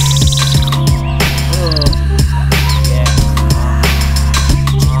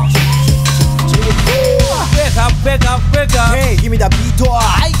 Back up. Hey, give me that beat.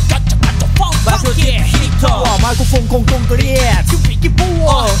 I got the funk. Funky hit. 마이크폰 공동들이 큐피기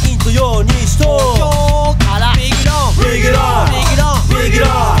부어. into your knees. 요 가라. Big it on. Big it on. Big it on. Big it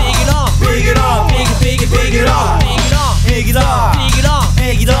on. Big it on. Big it on. Big it on. Big it on.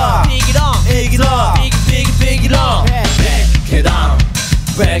 Big it on. Big it on. Big it on. Big it on. Big it on. Big it on.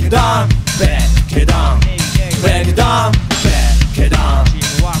 Back it down. Back it down. Back it down. Back it down. Back it down.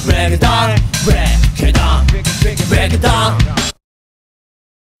 Back it down. Back it down. Back it down.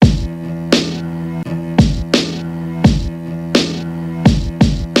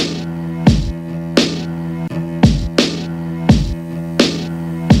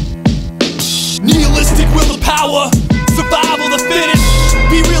 Nihilistic will of power, survival the fittest.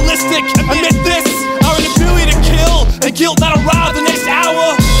 Be realistic, admit this. Our inability to kill and guilt not arrive the next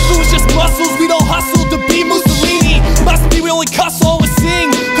hour. Food's just muscles, we don't hustle to be Mussolini. Must be we only cuss all we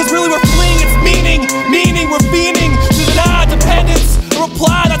sing, cause really we're fleeing its meaning. We're fiending to deny dependence. A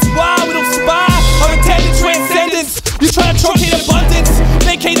reply, that's why we don't spy our intended transcendence. You try to truncate abundance,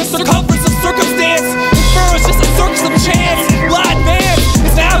 vacate the circumference of circumstance. Infer is just a circus of chance. Blind man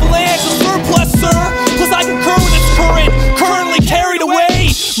is an avalanche of surplus, sir. Plus I concur with its currently carried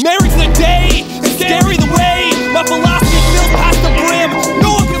away.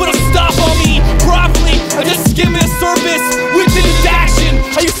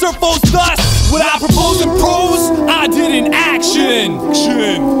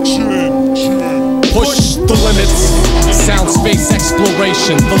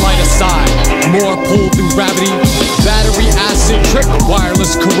 gravity, battery, acid, trip,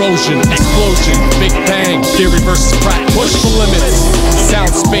 wireless, corrosion, explosion, big bang, theory versus practice. Push the limits, sound,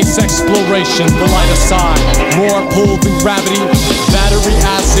 space, exploration, the lighter side, more pull than gravity, battery,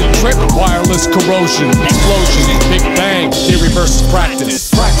 acid, trip, wireless, corrosion, explosion, big bang, theory versus practice.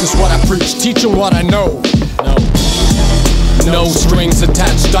 Practice what I preach, teaching what I know. No strings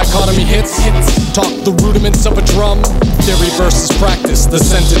attached, dichotomy hits. Talk the rudiments of a drum. Theory versus practice, the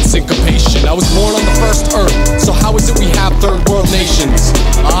sentence syncopation. I was born on the first earth, so how is it we have third world nations?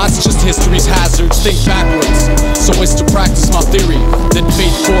 It's just history's hazards, think backwards. So is to practice my theory, that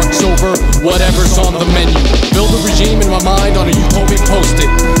fate forks over whatever's on the menu. Build a regime in my mind on a utopic post-it.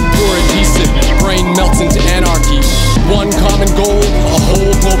 Pure adhesive, brain melts into anarchy. One common goal, a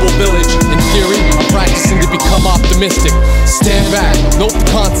whole global village. In theory, I'm practicing to become optimistic. Stand back, note the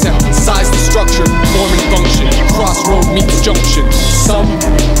concept, size the structure, form and function. Crossroad meets junction, sum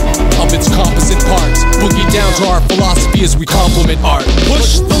of its composite parts. Boogie down to our philosophy as we complement art.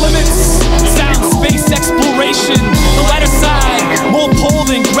 Push the limits, sound, space, exploration. The lighter side, more pull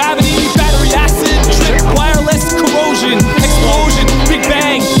than gravity, battery, acid, trip, wireless, corrosion, explosion, big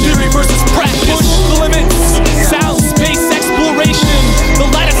bang, theory versus practice. Push the limits, sound, space, exploration. The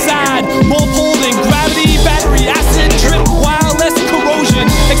lighter side, more pull than gravity, battery, acid, trip, wireless, corrosion,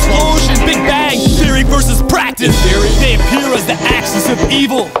 explosion, big bang, theory versus practice. In theory, they appear as the axis of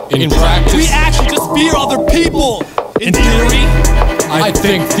evil. In practice, we actually just fear other people. In theory, I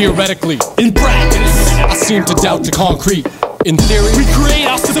think theoretically. In practice, I seem to doubt the concrete. In theory, we create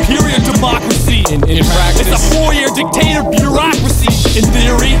our superior democracy. In practice, it's a 4-year dictator bureaucracy. In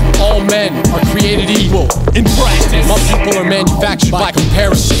theory, all men are created equal. In practice, my people are manufactured by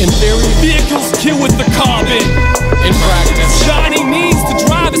comparison. In theory, vehicles kill with the carbon. In practice, Johnny needs to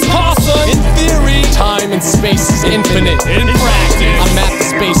drive his car, son. In theory, time and space is infinite. In practice, I'm at the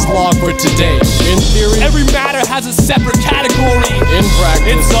space log for today. In theory, every matter has a separate category. In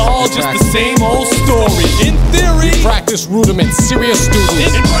practice, it's all just the same old story. In theory, we practice rudiments, serious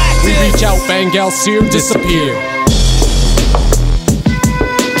students. In practice, we reach out, Vangel, Seer, disappear.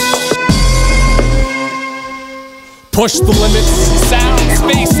 Push the limits, sound,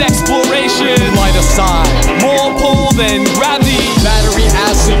 space, exploration. Light aside, more pull than gravity, battery,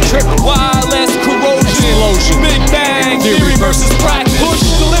 acid, trip, wireless, corrosion, explosion, big bang, theory versus practice. Push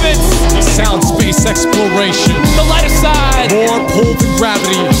the limits, sound, space, exploration. The lighter side, more pull than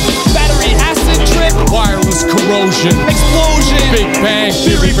gravity, battery, acid, trip, wireless, corrosion, explosion, big bang,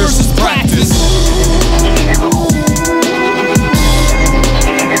 theory versus practice.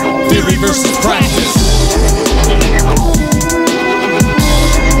 Theory versus practice.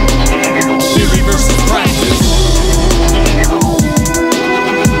 Theory versus practice.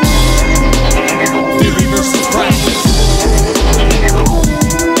 Theory versus practice.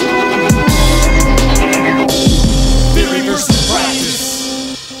 Theory versus practice.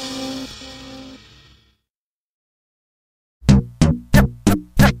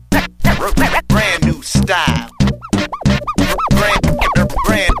 Brand new style.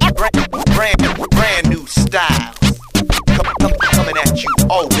 Brand new style.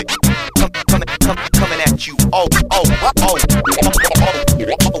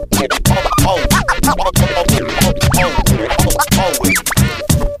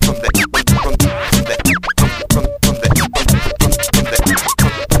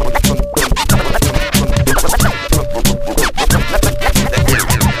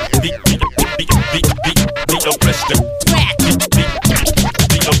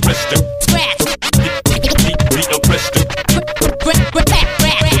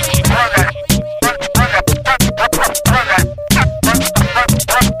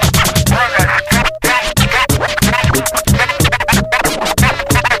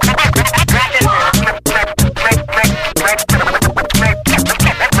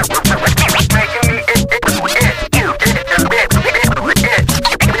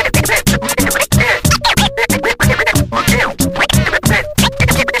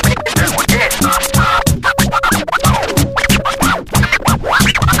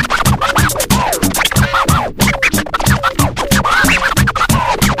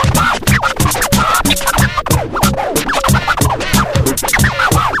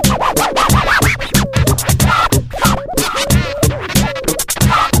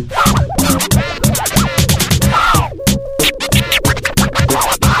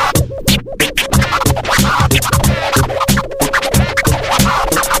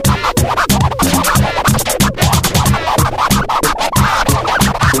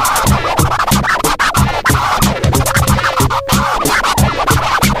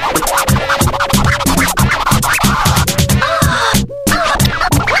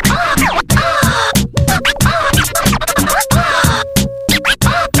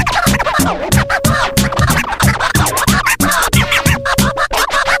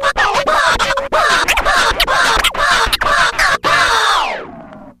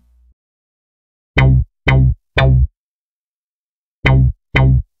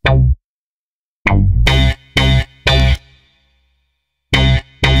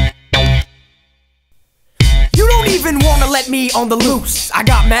 even wanna let me on the loose. I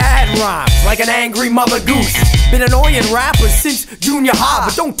got mad rhymes like an angry mother goose. Been annoying rappers since junior high,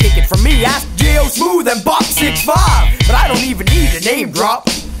 but don't take it from me. Ask J.O. Smooth and Bop 6'5". But I don't even need a name drop,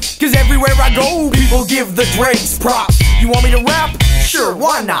 cause everywhere I go, people give the Drakes props. You want me to rap? Sure,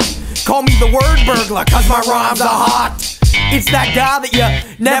 why not? Call me the WordBurglar, cause my rhymes are hot. It's that guy that you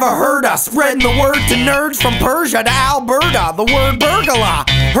never heard of, spreading the word to nerds from Persia to Alberta. The WordBurglar,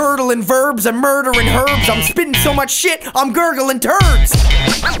 hurdling verbs and murdering herbs. I'm spitting so much shit, I'm gurgling turds.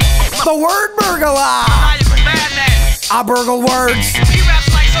 The WordBurglar, I burgle words.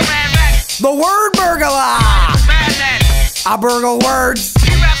 The WordBurglar, I burgle words.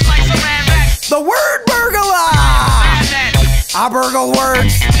 The WordBurglar, I burgle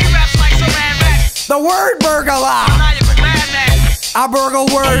words. The WordBurglar, I burgle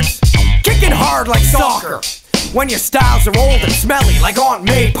words. Kicking hard like soccer, when your styles are old and smelly like Aunt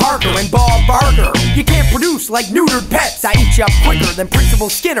May Parker and Bob Barker. You can't produce like neutered pets. I eat you up quicker than Principal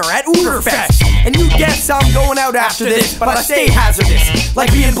Skinner at Uterfest. And you guess I'm going out after this, but I stay hazardous,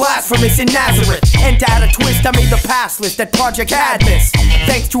 like being blasphemous in Nazareth. And to add a twist, I made the pass list at Project Admis,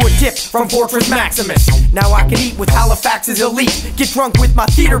 thanks to a tip from Fortress Maximus. Now I can eat with Halifax's elite, get drunk with my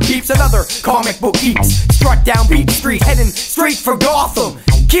theater peeps and other comic book geeks, strut down Beat Street, heading straight for Gotham.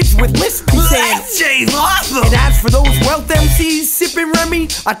 Kids with lists be saying, SJ's awesome. And as for those wealth MCs sipping Remy,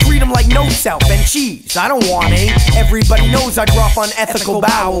 I treat them like no self and cheese. I don't want any. Everybody knows I drop unethical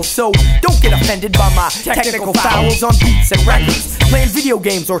bowels, so don't get offended by my technical fouls on beats and records. Playing video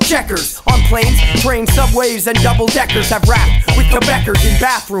games or checkers on planes, trains, subways, and double-deckers. Have rapped with Quebecers in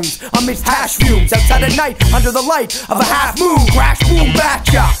bathrooms amidst hash fumes outside at night under the light of a half moon. Crash, boom,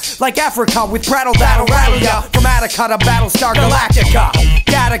 batcha, like Africa with prattle that'll rattle ya. From Attica to Battlestar Galactica,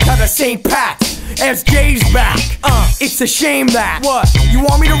 Gattaca to St. Pat, SJ's back. It's a shame that. What? You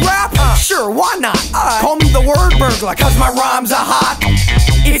want me to rap? Sure, why not? Call me the WordBurglar, cause my rhymes are hot.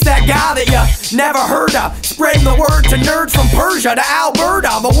 It's that guy that you never heard of, spreading the word to nerds from Persia to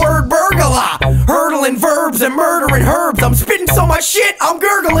Alberta. The WordBurglar, hurdling verbs and murdering herbs. I'm spitting so much shit, I'm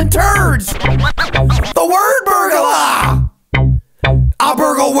gurgling turds. The WordBurglar, I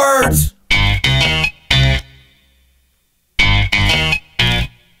burgle words.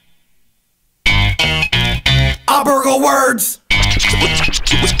 I burgle words.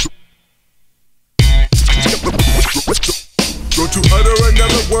 Don't you utter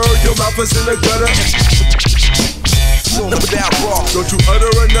another word, your mouth is in the gutter. Don't you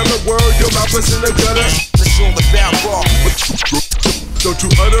utter another word, your mouth is in the gutter. Don't you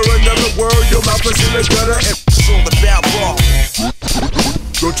utter another word, your mouth is in the gutter.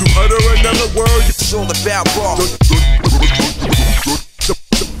 Don't you utter another word, it's all about raw.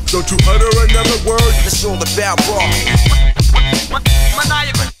 Don't you utter another word, it's all about raw.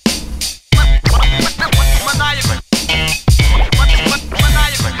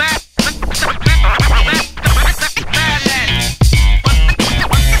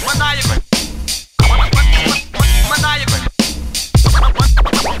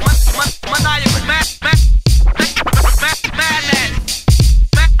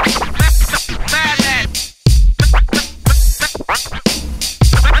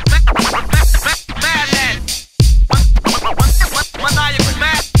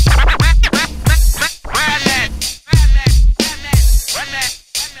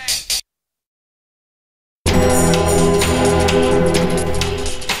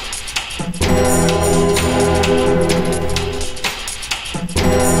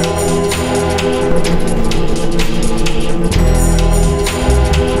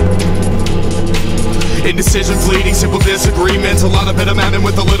 Indecision, fleeting, simple disagreements. A lot of it I'm having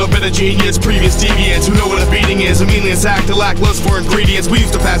with a little bit of genius. Previous deviants who know what a beating is. Amelio's act to lack lust for ingredients. We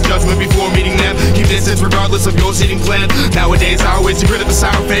used to pass judgment before meeting them. Keep distance regardless of your seating plan. Nowadays our ways to get rid of the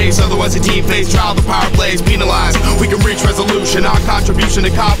sour face. Otherwise a team face trial the power plays. Penalized, we can reach resolution. Our contribution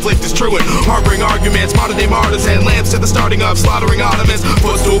to conflict is truant. Harboring arguments, modern day martyrs and lamps to the starting of slaughtering Ottomans.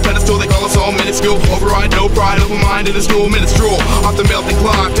 Footstool, pedestal, they call us all minuscule. Override, no pride, open minded as dual minstrel. Off the melting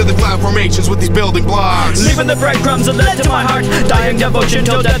clock to the cloud formations with these building blocks. Leaving the breadcrumbs that led to my heart. Dying devotion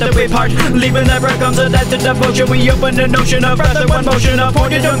till death that we part. Leaving the breadcrumbs that led to devotion. We open the notion of breath in one motion.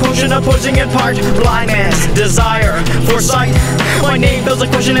 Appointed to potion, opposing in part. Blindness, desire, foresight. My name fills a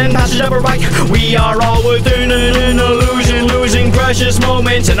question and passage of a right. We are all within an illusion, losing precious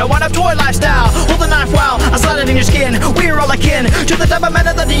moments in a one-up toy lifestyle. Hold the knife while I slide it in your skin. We are all akin to the type of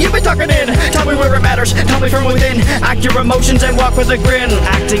meta that you've been talking in. Tell me where it matters, tell me from within. Act your emotions and walk with a grin.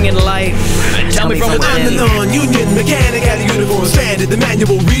 Acting in life, tell me from within. I'm the non-union mechanic at the uniform standard. The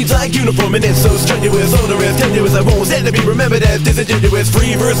manual reads like uniform and it's so strenuous, onerous, tenuous. I won't stand to be remembered as disingenuous.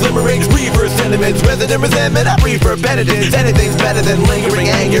 Free verse, liberates, reverse sentiments, resident resentment. I breathe for penitence. Anything's better than lingering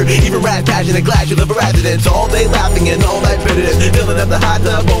anger. Even rat passion and clash with the residents. All day laughing and all night bitterness. Filling up the hot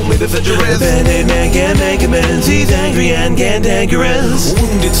tub, only the citrus. Band-Aid man can't make amends. He's angry and cantankerous.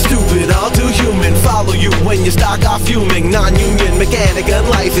 Wounded, stupid, all too human. Follow you when you stock off fuming. Non-union, mechanic,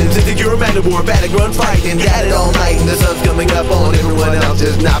 unlicensed. Insecure man of war, panic, run, frightened. At it all night and the sun's coming up on everyone else,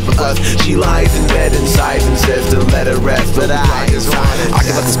 just not for us. She lies in bed and sighs and says to let her rest, but I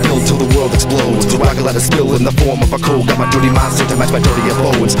can let this spill till the world explodes. So I can let it spill in the form of a cold. Got my dirty mindset to match my dirty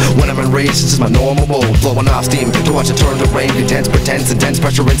abodes. When I'm enraged, this is my normal mode. Blowing off steam to watch it turn to rain. Intense pretense, intense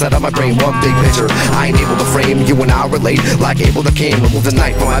pressure inside of my brain. One big picture, I ain't able to frame. You and I relate like Abel the King. Remove the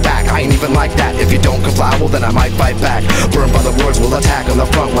knife from my back, I ain't even like that. If you don't comply, well then I might fight back. Burned by the words, we'll attack on the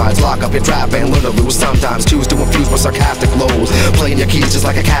front lines. Lock up your trap and learn to lose. Sometimes choose to infuse with sarcastic blows. Playing your keys just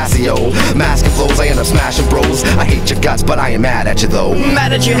like a Casio. Masking flows, I end up smashing bros. I hate your guts, but I ain't mad at you though.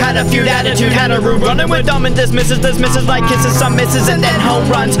 Mad at you, had a feud, attitude, had a rude. Running with dumb and dismisses like kisses, some misses and then home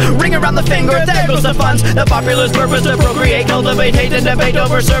runs. Ring around the finger, there goes the funds. The popular's purpose to procreate, cultivate, hate and debate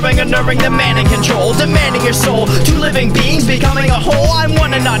over serving, unnerving the man in control. Demanding your soul, two living beings becoming a whole. I'm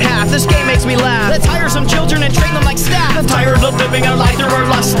one and not half, this game makes me laugh. Let's hire some children and train them like staff. I'm tired of living a life through our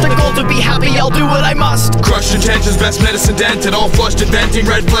lust. The goal to be happy, I'll do what I must. Crushed intentions, best medicine dented. All flushed and venting,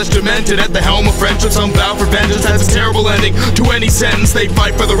 red flesh demented. At the helm of friendship, some vow for vengeance. Has a terrible ending to any sentence. They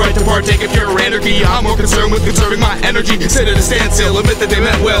fight for the right to partake of pure anarchy. I'm more concerned with conserving my energy. Sit at a standstill, admit that they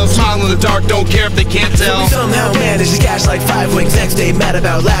meant well. Smile in the dark, don't care if they can't tell. So we somehow managed to cash like 5 wings. Next day mad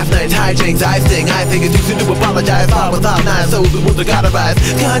about last night's hijinks. I think it's too soon to apologize. Thought with thought, 9 souls the wounds gotta rise.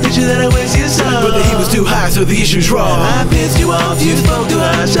 God did you that I wish you saw. But the heat was too high, so the issue's wrong. I pissed you off, you spoke too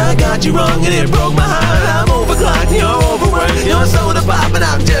harsh. I got you wrong and it broke my heart. I'm overclocked, you're overworked. You're soda pop and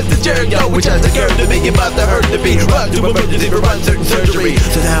I'm just a jerk. Yo, which has occurred to me, about to hurt to be rushed to emergency for uncertain surgery.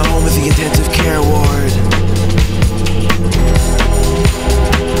 So now home is the intensive care ward.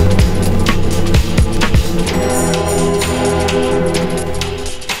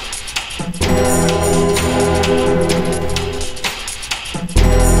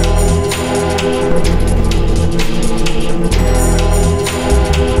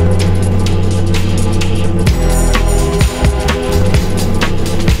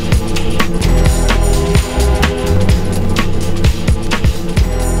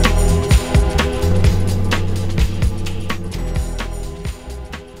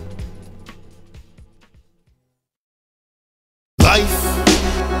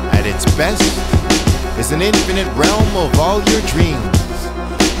 It's an infinite realm of all your dreams,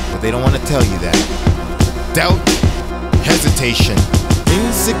 but they don't want to tell you that. Doubt, hesitation,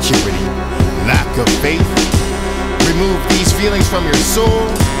 insecurity, lack of faith. Remove these feelings from your soul,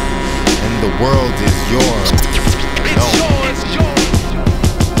 and the world is yours.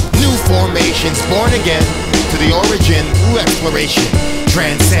 New formations born again to the origin through exploration.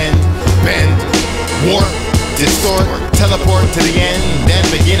 Transcend, bend, warp, distort, teleport to the end, then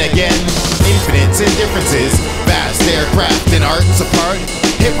begin again. Infinites and differences, vast aircraft and arts apart.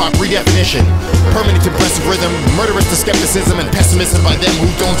 Hip-hop redefinition, permanent impressive rhythm, murderous to skepticism and pessimism by them who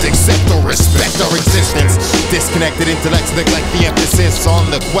don't accept or respect our existence. Disconnected intellects neglect the emphasis on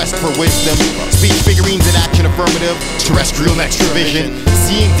the quest for wisdom. Speech figurines in action affirmative, terrestrial extra vision.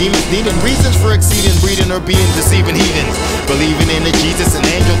 Seeing demons needing reasons for exceeding, breeding or being deceiving heathens. Believing in a Jesus and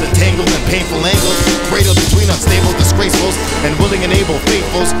angels entangled in painful angles. Cradled between unstable disgracefuls and willing and able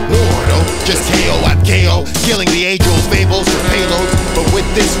faithfuls. Mortal, just KO at KO, killing the age-old fables for payloads. But with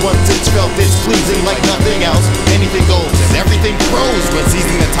this once it's felt, it's pleasing like nothing else. Anything goes and everything grows when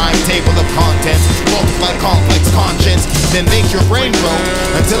seizing the timetable of contents. Multiply complex conscience, then make your brain grow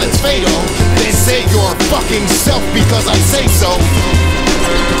until it's fatal. Then say your fucking self because I say so.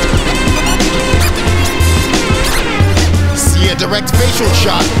 See a direct facial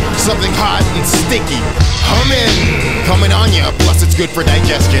shot, something hot and sticky. Humming, coming on ya, plus it's good for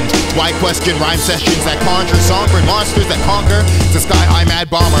digestion. Why question rhyme sessions that conjure somber monsters that conquer the sky-high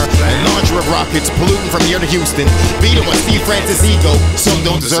mad bomber and launcher of rockets polluting from here to Houston. Beat it with Steve Francis' ego, some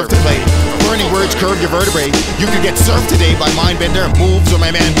don't deserve to play. Burning words curve your vertebrae. You could get served today by Mindbender moves or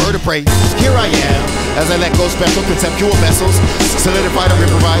my man vertebrae. Here I am, as I let go special conceptual vessels, solidified or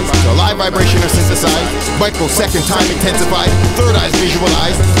improvised, a live vibration or synthesized, microsecond time intensified, third eyes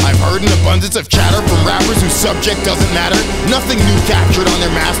visualized. I've heard an abundance of chatter from rappers whose subject doesn't matter. Nothing new captured on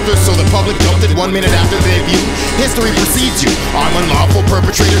their masters, so the public dumped it 1 minute after their debut. History precedes you. I'm unlawful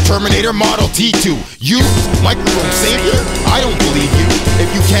perpetrator, Terminator, Model T2. You, microphone savior? I don't believe you.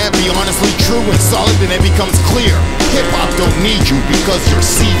 If you can't be honestly true and solid, then it becomes clear. Hip-hop don't need you because you're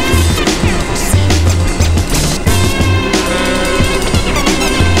see-through.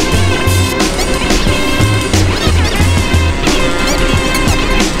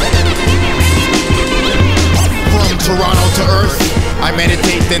 Toronto to Earth, I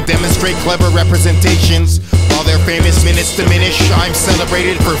meditate then demonstrate clever representations. While their famous minutes diminish, I'm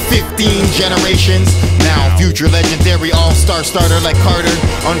celebrated for 15 generations. Now future legendary all-star starter like Carter.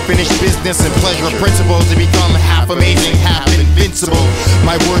 Unfinished business and pleasure of principles to become half amazing, half invincible.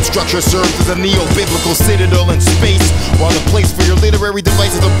 My word structure serves as a neo-biblical citadel in space, while the place for your literary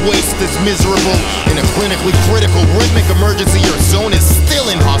devices of waste is miserable. In a clinically critical rhythmic emergency, your zone is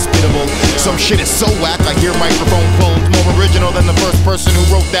still inhospitable. Some shit is so whack, I hear microphone clones more original than the first person who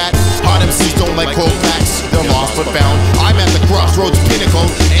wrote that. Hot MCs don't like cold facts, they're lost but found. I'm at the crossroads pinnacle,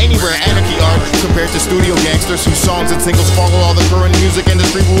 anywhere anarchy art, compared to studio gangsters whose songs and singles follow all the current music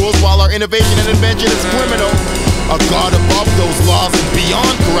industry rules, while our innovation and invention is criminal. A god above those laws and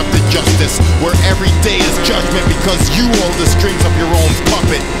beyond corrupted justice, where every day is judgment because you hold the strings of your own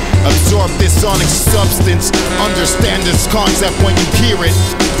puppet. Absorb this sonic substance, understand this concept when you hear it,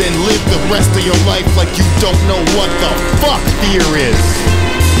 then live the rest of your life like you don't know what the fuck fear is.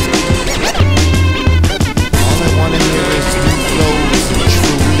 All I wanna hear is new flows and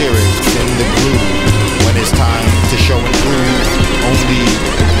true lyrics in the groove. When it's time to show and prove, only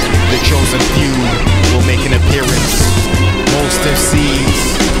the chosen few will make an appearance. Most MCs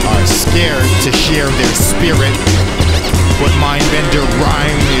are scared to share their spirit, but Mindbender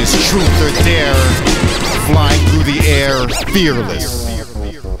rhyme is truth or dare, flying through the air, fearless.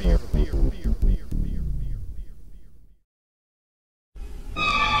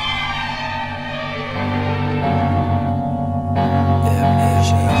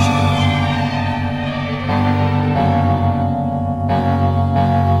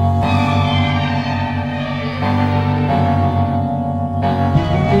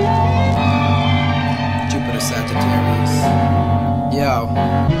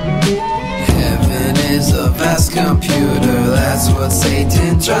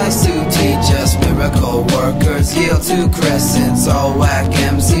 Tries to teach us miracle workers yield to crescents. All whack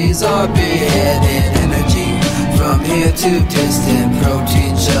MCs are beheaded. Energy from here to distant.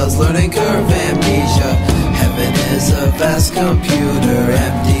 Protein shells, learning curve, amnesia. Heaven is a vast computer.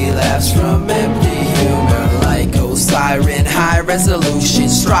 Empty laughs from empty humor. Like siren, high resolution,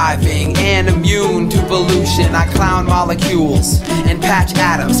 striving and immune to pollution. I clown molecules and patch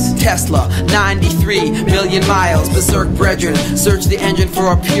atoms. Tesla, 93 million miles. Berserk brethren, search the engine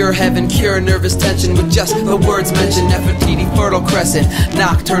for a pure heaven. Cure nervous tension with just the words mentioned. Nefertiti, fertile crescent,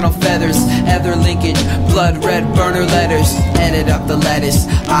 nocturnal feathers, ether linkage, blood red burner letters. Edit up the lettuce,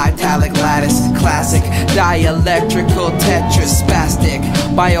 italic lattice, classic, dielectrical tetris, spastic,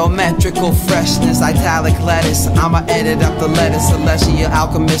 biometrical freshness, italic lettuce. I'ma edit up the lettuce. Celestial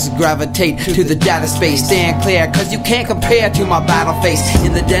alchemists gravitate to the data space. Stand clear, cause you can't compare to my battle face.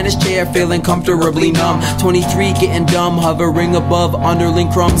 In the dentist chair, feeling comfortably numb. 23 getting dumb, hovering above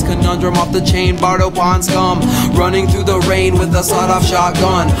underling crumbs. Conundrum off the chain, Bardo pond scum. Running through the rain with a sawed-off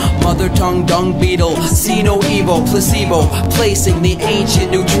shotgun. Mother tongue dung beetle, see no evil, placebo. Placing the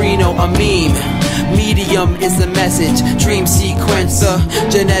ancient neutrino, a meme. Medium is the message, dream sequencer,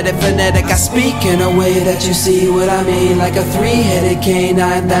 genetic phonetic. I speak in a way that you see what I mean, like a three-headed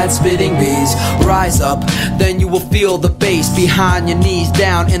canine that's spitting bees. Rise up, then you will feel the bass behind your knees,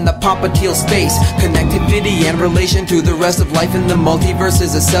 down in the pompatile space. Connectivity and relation to the rest of life in the multiverse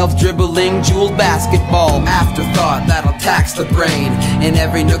is a self-dribbling jeweled basketball. Afterthought that'll tax the brain in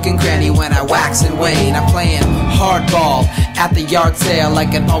every nook and cranny when I wax and wane. I'm playing hardball at the yard sale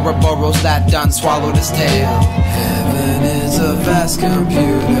like an Ouroboros that done swallowed his tail. Heaven is a vast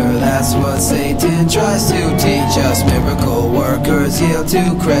computer, that's what Satan tries to teach us. Miracle workers yield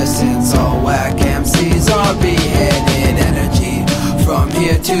to crescents. All whack MCs are beheaded. Energy from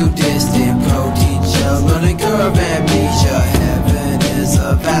here to distant. Protein shells, learning curve, amnesia. Heaven is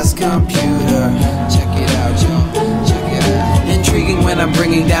a vast computer. Check it out, y'all. Check it out. Intriguing when I'm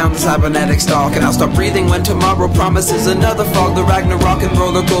bringing down the cybernetic stalk, and I'll stop breathing when tomorrow promises another fog. The Ragnarok and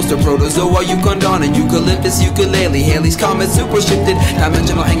roller coaster, protozoa, Yukon and eucalyptus, ukulele, Halley's comet, super shifted,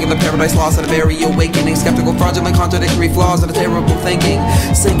 dimensional angular paradise lost at a very awakening. Skeptical, fraudulent, contradictory flaws and a terrible thinking.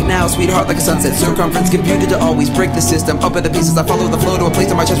 Sink now, sweetheart, like a sunset. Circumference computed to always break the system. Up at the pieces, I follow the flow to a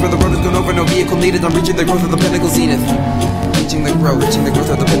place on my chest where the road is going over. No vehicle needed. I'm reaching the growth of the pinnacle zenith. reaching the growth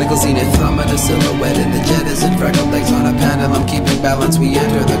of the pinnacle zenith. Thumb in a silhouette and the jet is in freckled legs on a pendulum, keeping balance. We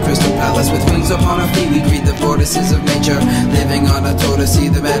enter the crystal palace with wings upon our feet. We greet the vortices of nature, living on a tour to see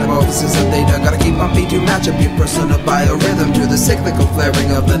the metamorphosis of data. Gotta keep on beat to match up your personal biorhythm to the cyclical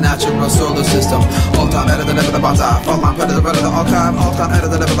flaring of the natural solar system. All time better than ever the bonsai, fall on better than the archive. All time better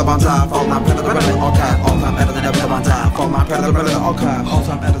than ever the bonsai, fall on better than the archive. All time better than ever the bonsai, fall on better than the archive. All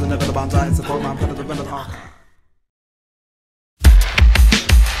time better than ever the bonsai, it's a fall on better than the archive.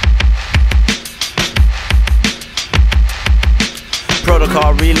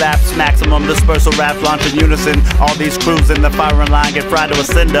 Protocol relapse, maximum dispersal raps launch in unison. All these crews in the firing line get fried to a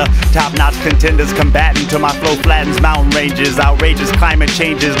cinder. Top-notch contenders combating till my flow flattens mountain ranges. Outrageous climate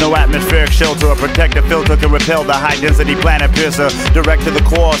changes, no atmospheric shelter. A protective filter can repel the high-density planet piercer. Direct to the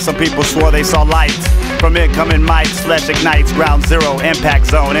core, some people swore they saw lights. From incoming mites, flesh ignites. Ground zero, impact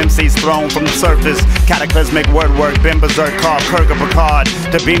zone. MCs thrown from the surface. Cataclysmic word work, been berserk, carved Kirk or Picard.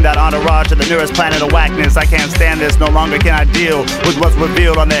 To beam that entourage to the nearest planet of whackness. I can't stand this, no longer can I deal with what's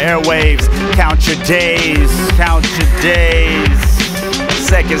revealed on the airwaves. Count your days, count your days.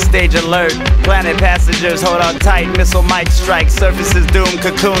 Second stage alert, planet passengers hold on tight. Missile mic strike, surfaces doom,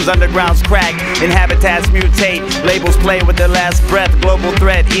 cocoons, undergrounds crack. Inhabitants mutate, labels play with their last breath. Global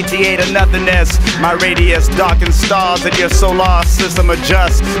threat, ETA to nothingness. My radius darkens stars and your solar system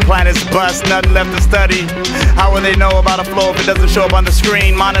adjusts. Planets bust, nothing left to study. How will they know about a flow if it doesn't show up on the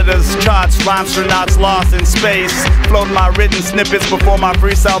screen? Monitors, charts, astronauts lost in space. Floating my written snippets before my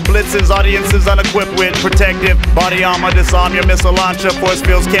freestyle blitzes. Audiences unequipped with protective body armor. Disarm your missile launcher. Force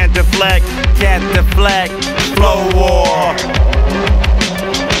fields can't deflect, can't deflect. Flow war.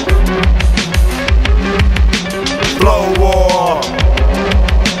 Flow war.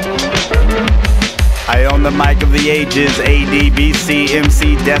 I own the mic of the ages, AD, BC,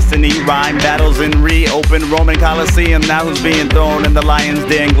 MC, Destiny, rhyme battles in reopened Roman Coliseum. Now who's being thrown in the lion's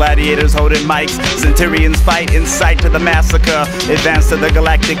den? Gladiators holding mics, centurions fight in sight to the massacre. Advance to the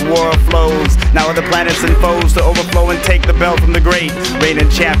galactic war of flows. Now are the planets and foes to overflow and take the belt from the great reigning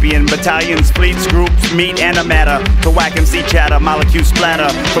champion. Battalions, fleets, groups, meet antimatter to whack MC chatter, molecule splatter.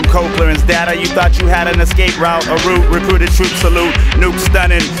 From code clearance data, you thought you had an escape route, a route, recruited troops salute, nukes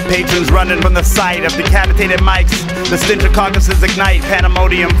stunning, patrons running from the site of decapitated mics. The stench of carcasses ignite,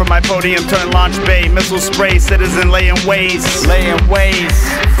 pandemonium from my podium turn launch bay. Missile spray, citizen laying waste, laying waste.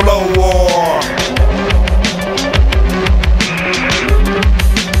 Flow war.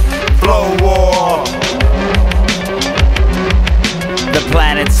 Flow war. The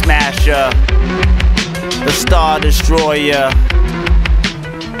planet smasher, the star destroyer.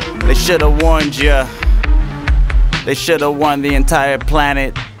 They should have warned ya. They should have won the entire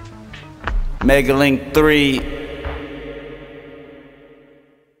planet. Megalynk 3.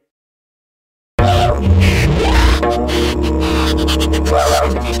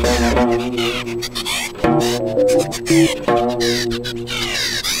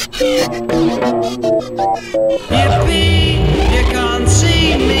 Yippee! You can't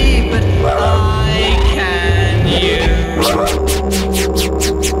see me, but I can you.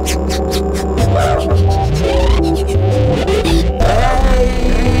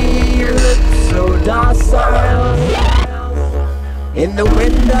 Hey, you look so docile in the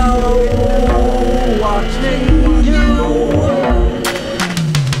window, watching you.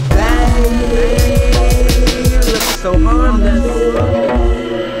 Hey, you look so harmless.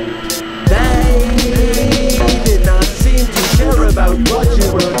 About what you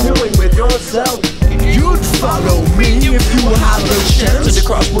were doing with yourself. You'd follow me if you had the chance. To the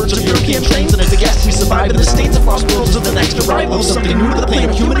crosswords of European trains and as a guest we survive in the states of lost worlds of the next arrival. Something new to the plane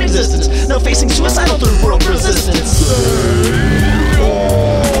of human existence. Now facing suicidal third world resistance.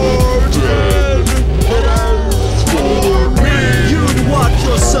 You'd watch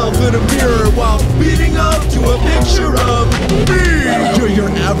yourself in a mirror while beating up to a picture of me. You're your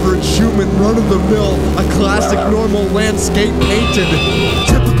average human, run-of-the-mill, a classic normal landscape painted.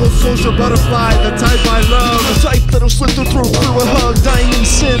 Typical social butterfly, the type I love. The type that'll slit their throat through a hug, dying in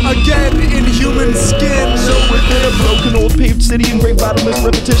sin. Again in human skin. So within a broken old paved city, engraved bottomless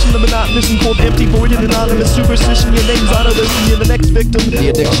repetition, the monotonous and cold empty void and anonymous superstition. Your name's on a list and you're the next victim.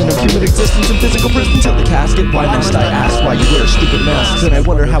 The addiction of human existence in physical prison till the casket. Why must I ask why you wear stupid masks? And I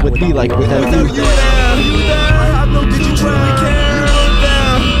wonder how it'd be like without you. You there, I have no digital care.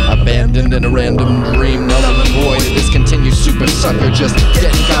 Abandoned in a random dream, null and void. A discontinued super sucker just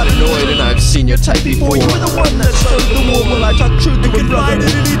getting got annoyed. And I've seen your type before. You were the one that started the war. Well, I talk truth to a brother. Confide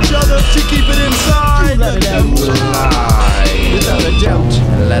in each other to keep it inside. Let it out. Lie. Without a doubt.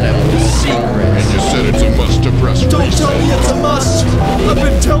 Let out the secret. And you said it's a must to press reset. Don't tell me it's a must. I've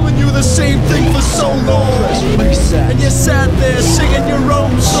been telling you the same thing for so long. Press reset. And you sat there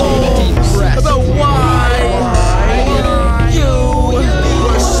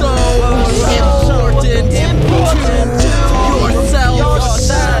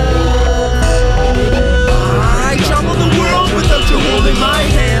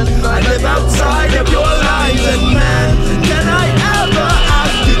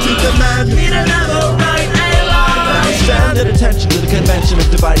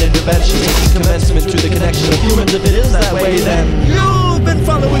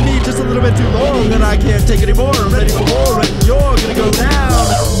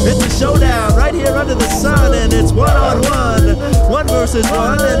showdown right here under the sun, and it's one-on-one, 1 versus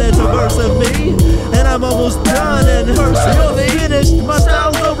 1, and it's a verse of me, and I'm almost done, and you're finished, my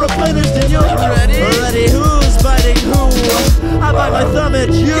style's all replenished, and you're ready. Who's biting who? I bite my thumb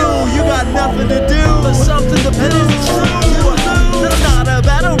at you got nothing to do, something to prove. I'm not a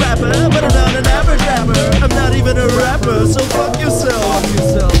battle rapper, but I'm not an average rapper. I'm not even a rapper, so fuck yourself.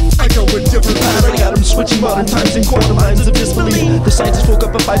 I go with different pattern. I got them switching modern times and quantum lines of disbelief. The scientist woke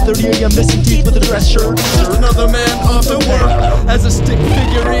up at 5:30 a.m. missing teeth with a dress shirt. Just another man off at work as a stick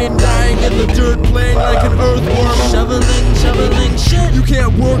figurine dying in the dirt, playing like an earthworm. Shoveling shit. You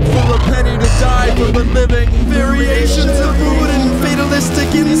can't work for a penny to die for the living. Variations of mood and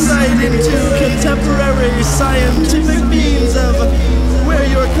fatalistic insight into contemporary scientific means of where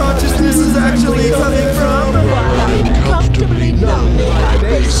your consciousness is actually coming from. Comfortably numb in my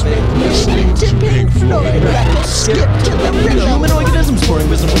basement, listening to Pink Floyd records. Skip to the rhythm. Human organisms pouring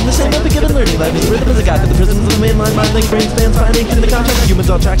wisdom from the same epic and learning lab. The rhythm is a guide to the prisons of the mainline mind, link brain spans, finding in the context of humans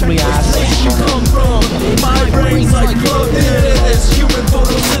all tractably ass. You come from my brain's like plugged in this human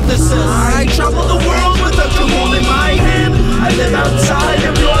photosynthesis. I travel the world without you holding my hand. I live outside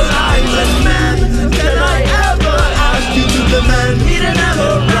of your lives and man. Can I ever ask you to demand me to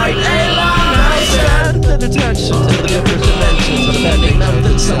never write a line? I stand the detection to the different dimensions of bending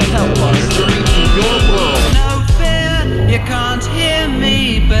methods and help us journey through your world. No fear, you can't hear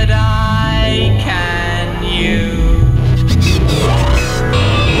me, but I can you.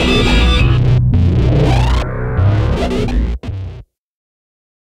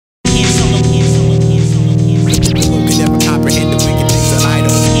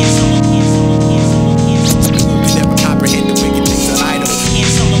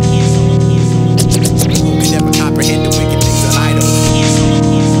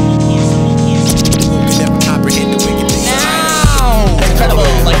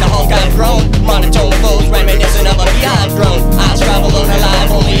 Monotone flows, reminiscent of a beyond drone. I travel on a line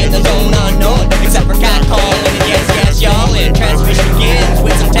only in the zone unknown, except for cat calling. Yes, y'all, and transmission begins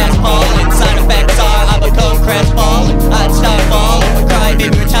with some task falling. Side effects are I become crestfallen. I'd start falling, but cry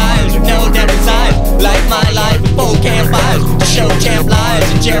baby retires with no damn desires. Like my life with 4 campfires to show champ lives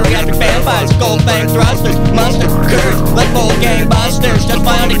and geriatric vampires, gold fang thrusters, monster curves like full gang busters. Just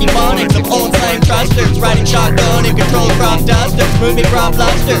bionic ebonics of old slang trusters, riding shotgun and control crop dusters, moving crop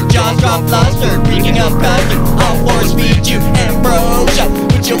luster, jaws drop fluster, reeking up custard. I'll force feed you ambrosia,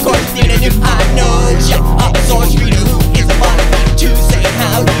 but your course need a new I knows ya. I'm a source reader who is a bottom to say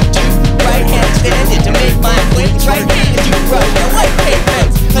how you do. Right hand extended to make my acquaintance. Right hand you brush my white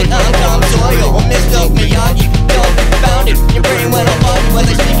pavements like I'm Tom Sawyer or Mr. Miyagi. Don't found it. Your brain went up on you as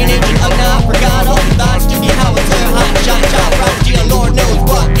I speak an engine. I'm not forgot all the thoughts to be Howitzer, hot shot, chop, prodigy, and Lord knows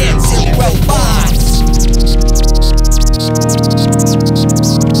what in silly robots.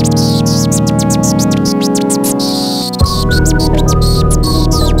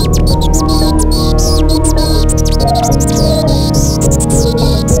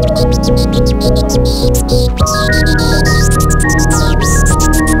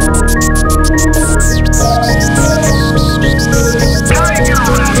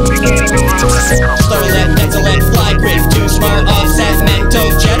 Starlet, excellent, fly quick, too smart, offset, mental,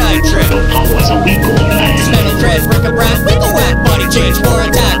 Jedi trick. No powers a weak old man. Metal dread, brick a brat, wiggle whack, body change for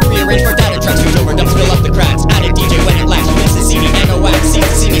attack, rearrange for data transfers, overdubs, fill up the cracks, add a DJ when it lacks, miss the CD, and a wax, see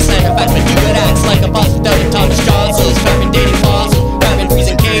the CD, slam a fact, but do it acts like a boss without a Thomas Johnson's, carbon dating fossil, carbon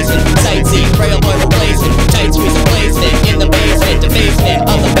freezing casement, sightseeing, braille boy replacement, tight squeeze placement, in the basement, defacement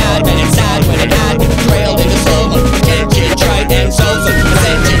of the Badmen, it's sad when it had been trailed into slow-mo, attention, tried and so-so,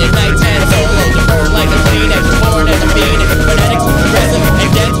 ascension, ignites and solo, deferred like a Kleenex, born as a phoenix, phonetics, progressive,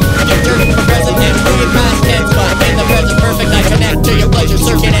 and dense, future, progressive, and fluid past tense, but in the present perfect, I connect to your pleasure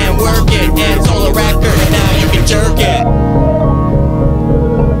circuit and work it, and solar record, now you can jerk it.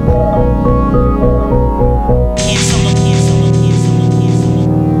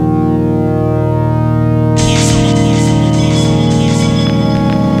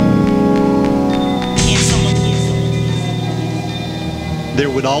 There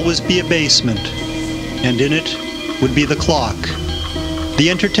would always be a basement, and in it would be the clock, the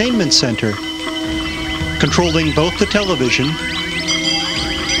entertainment center, controlling both the television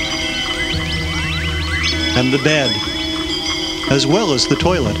and the bed, as well as the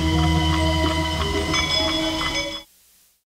toilet.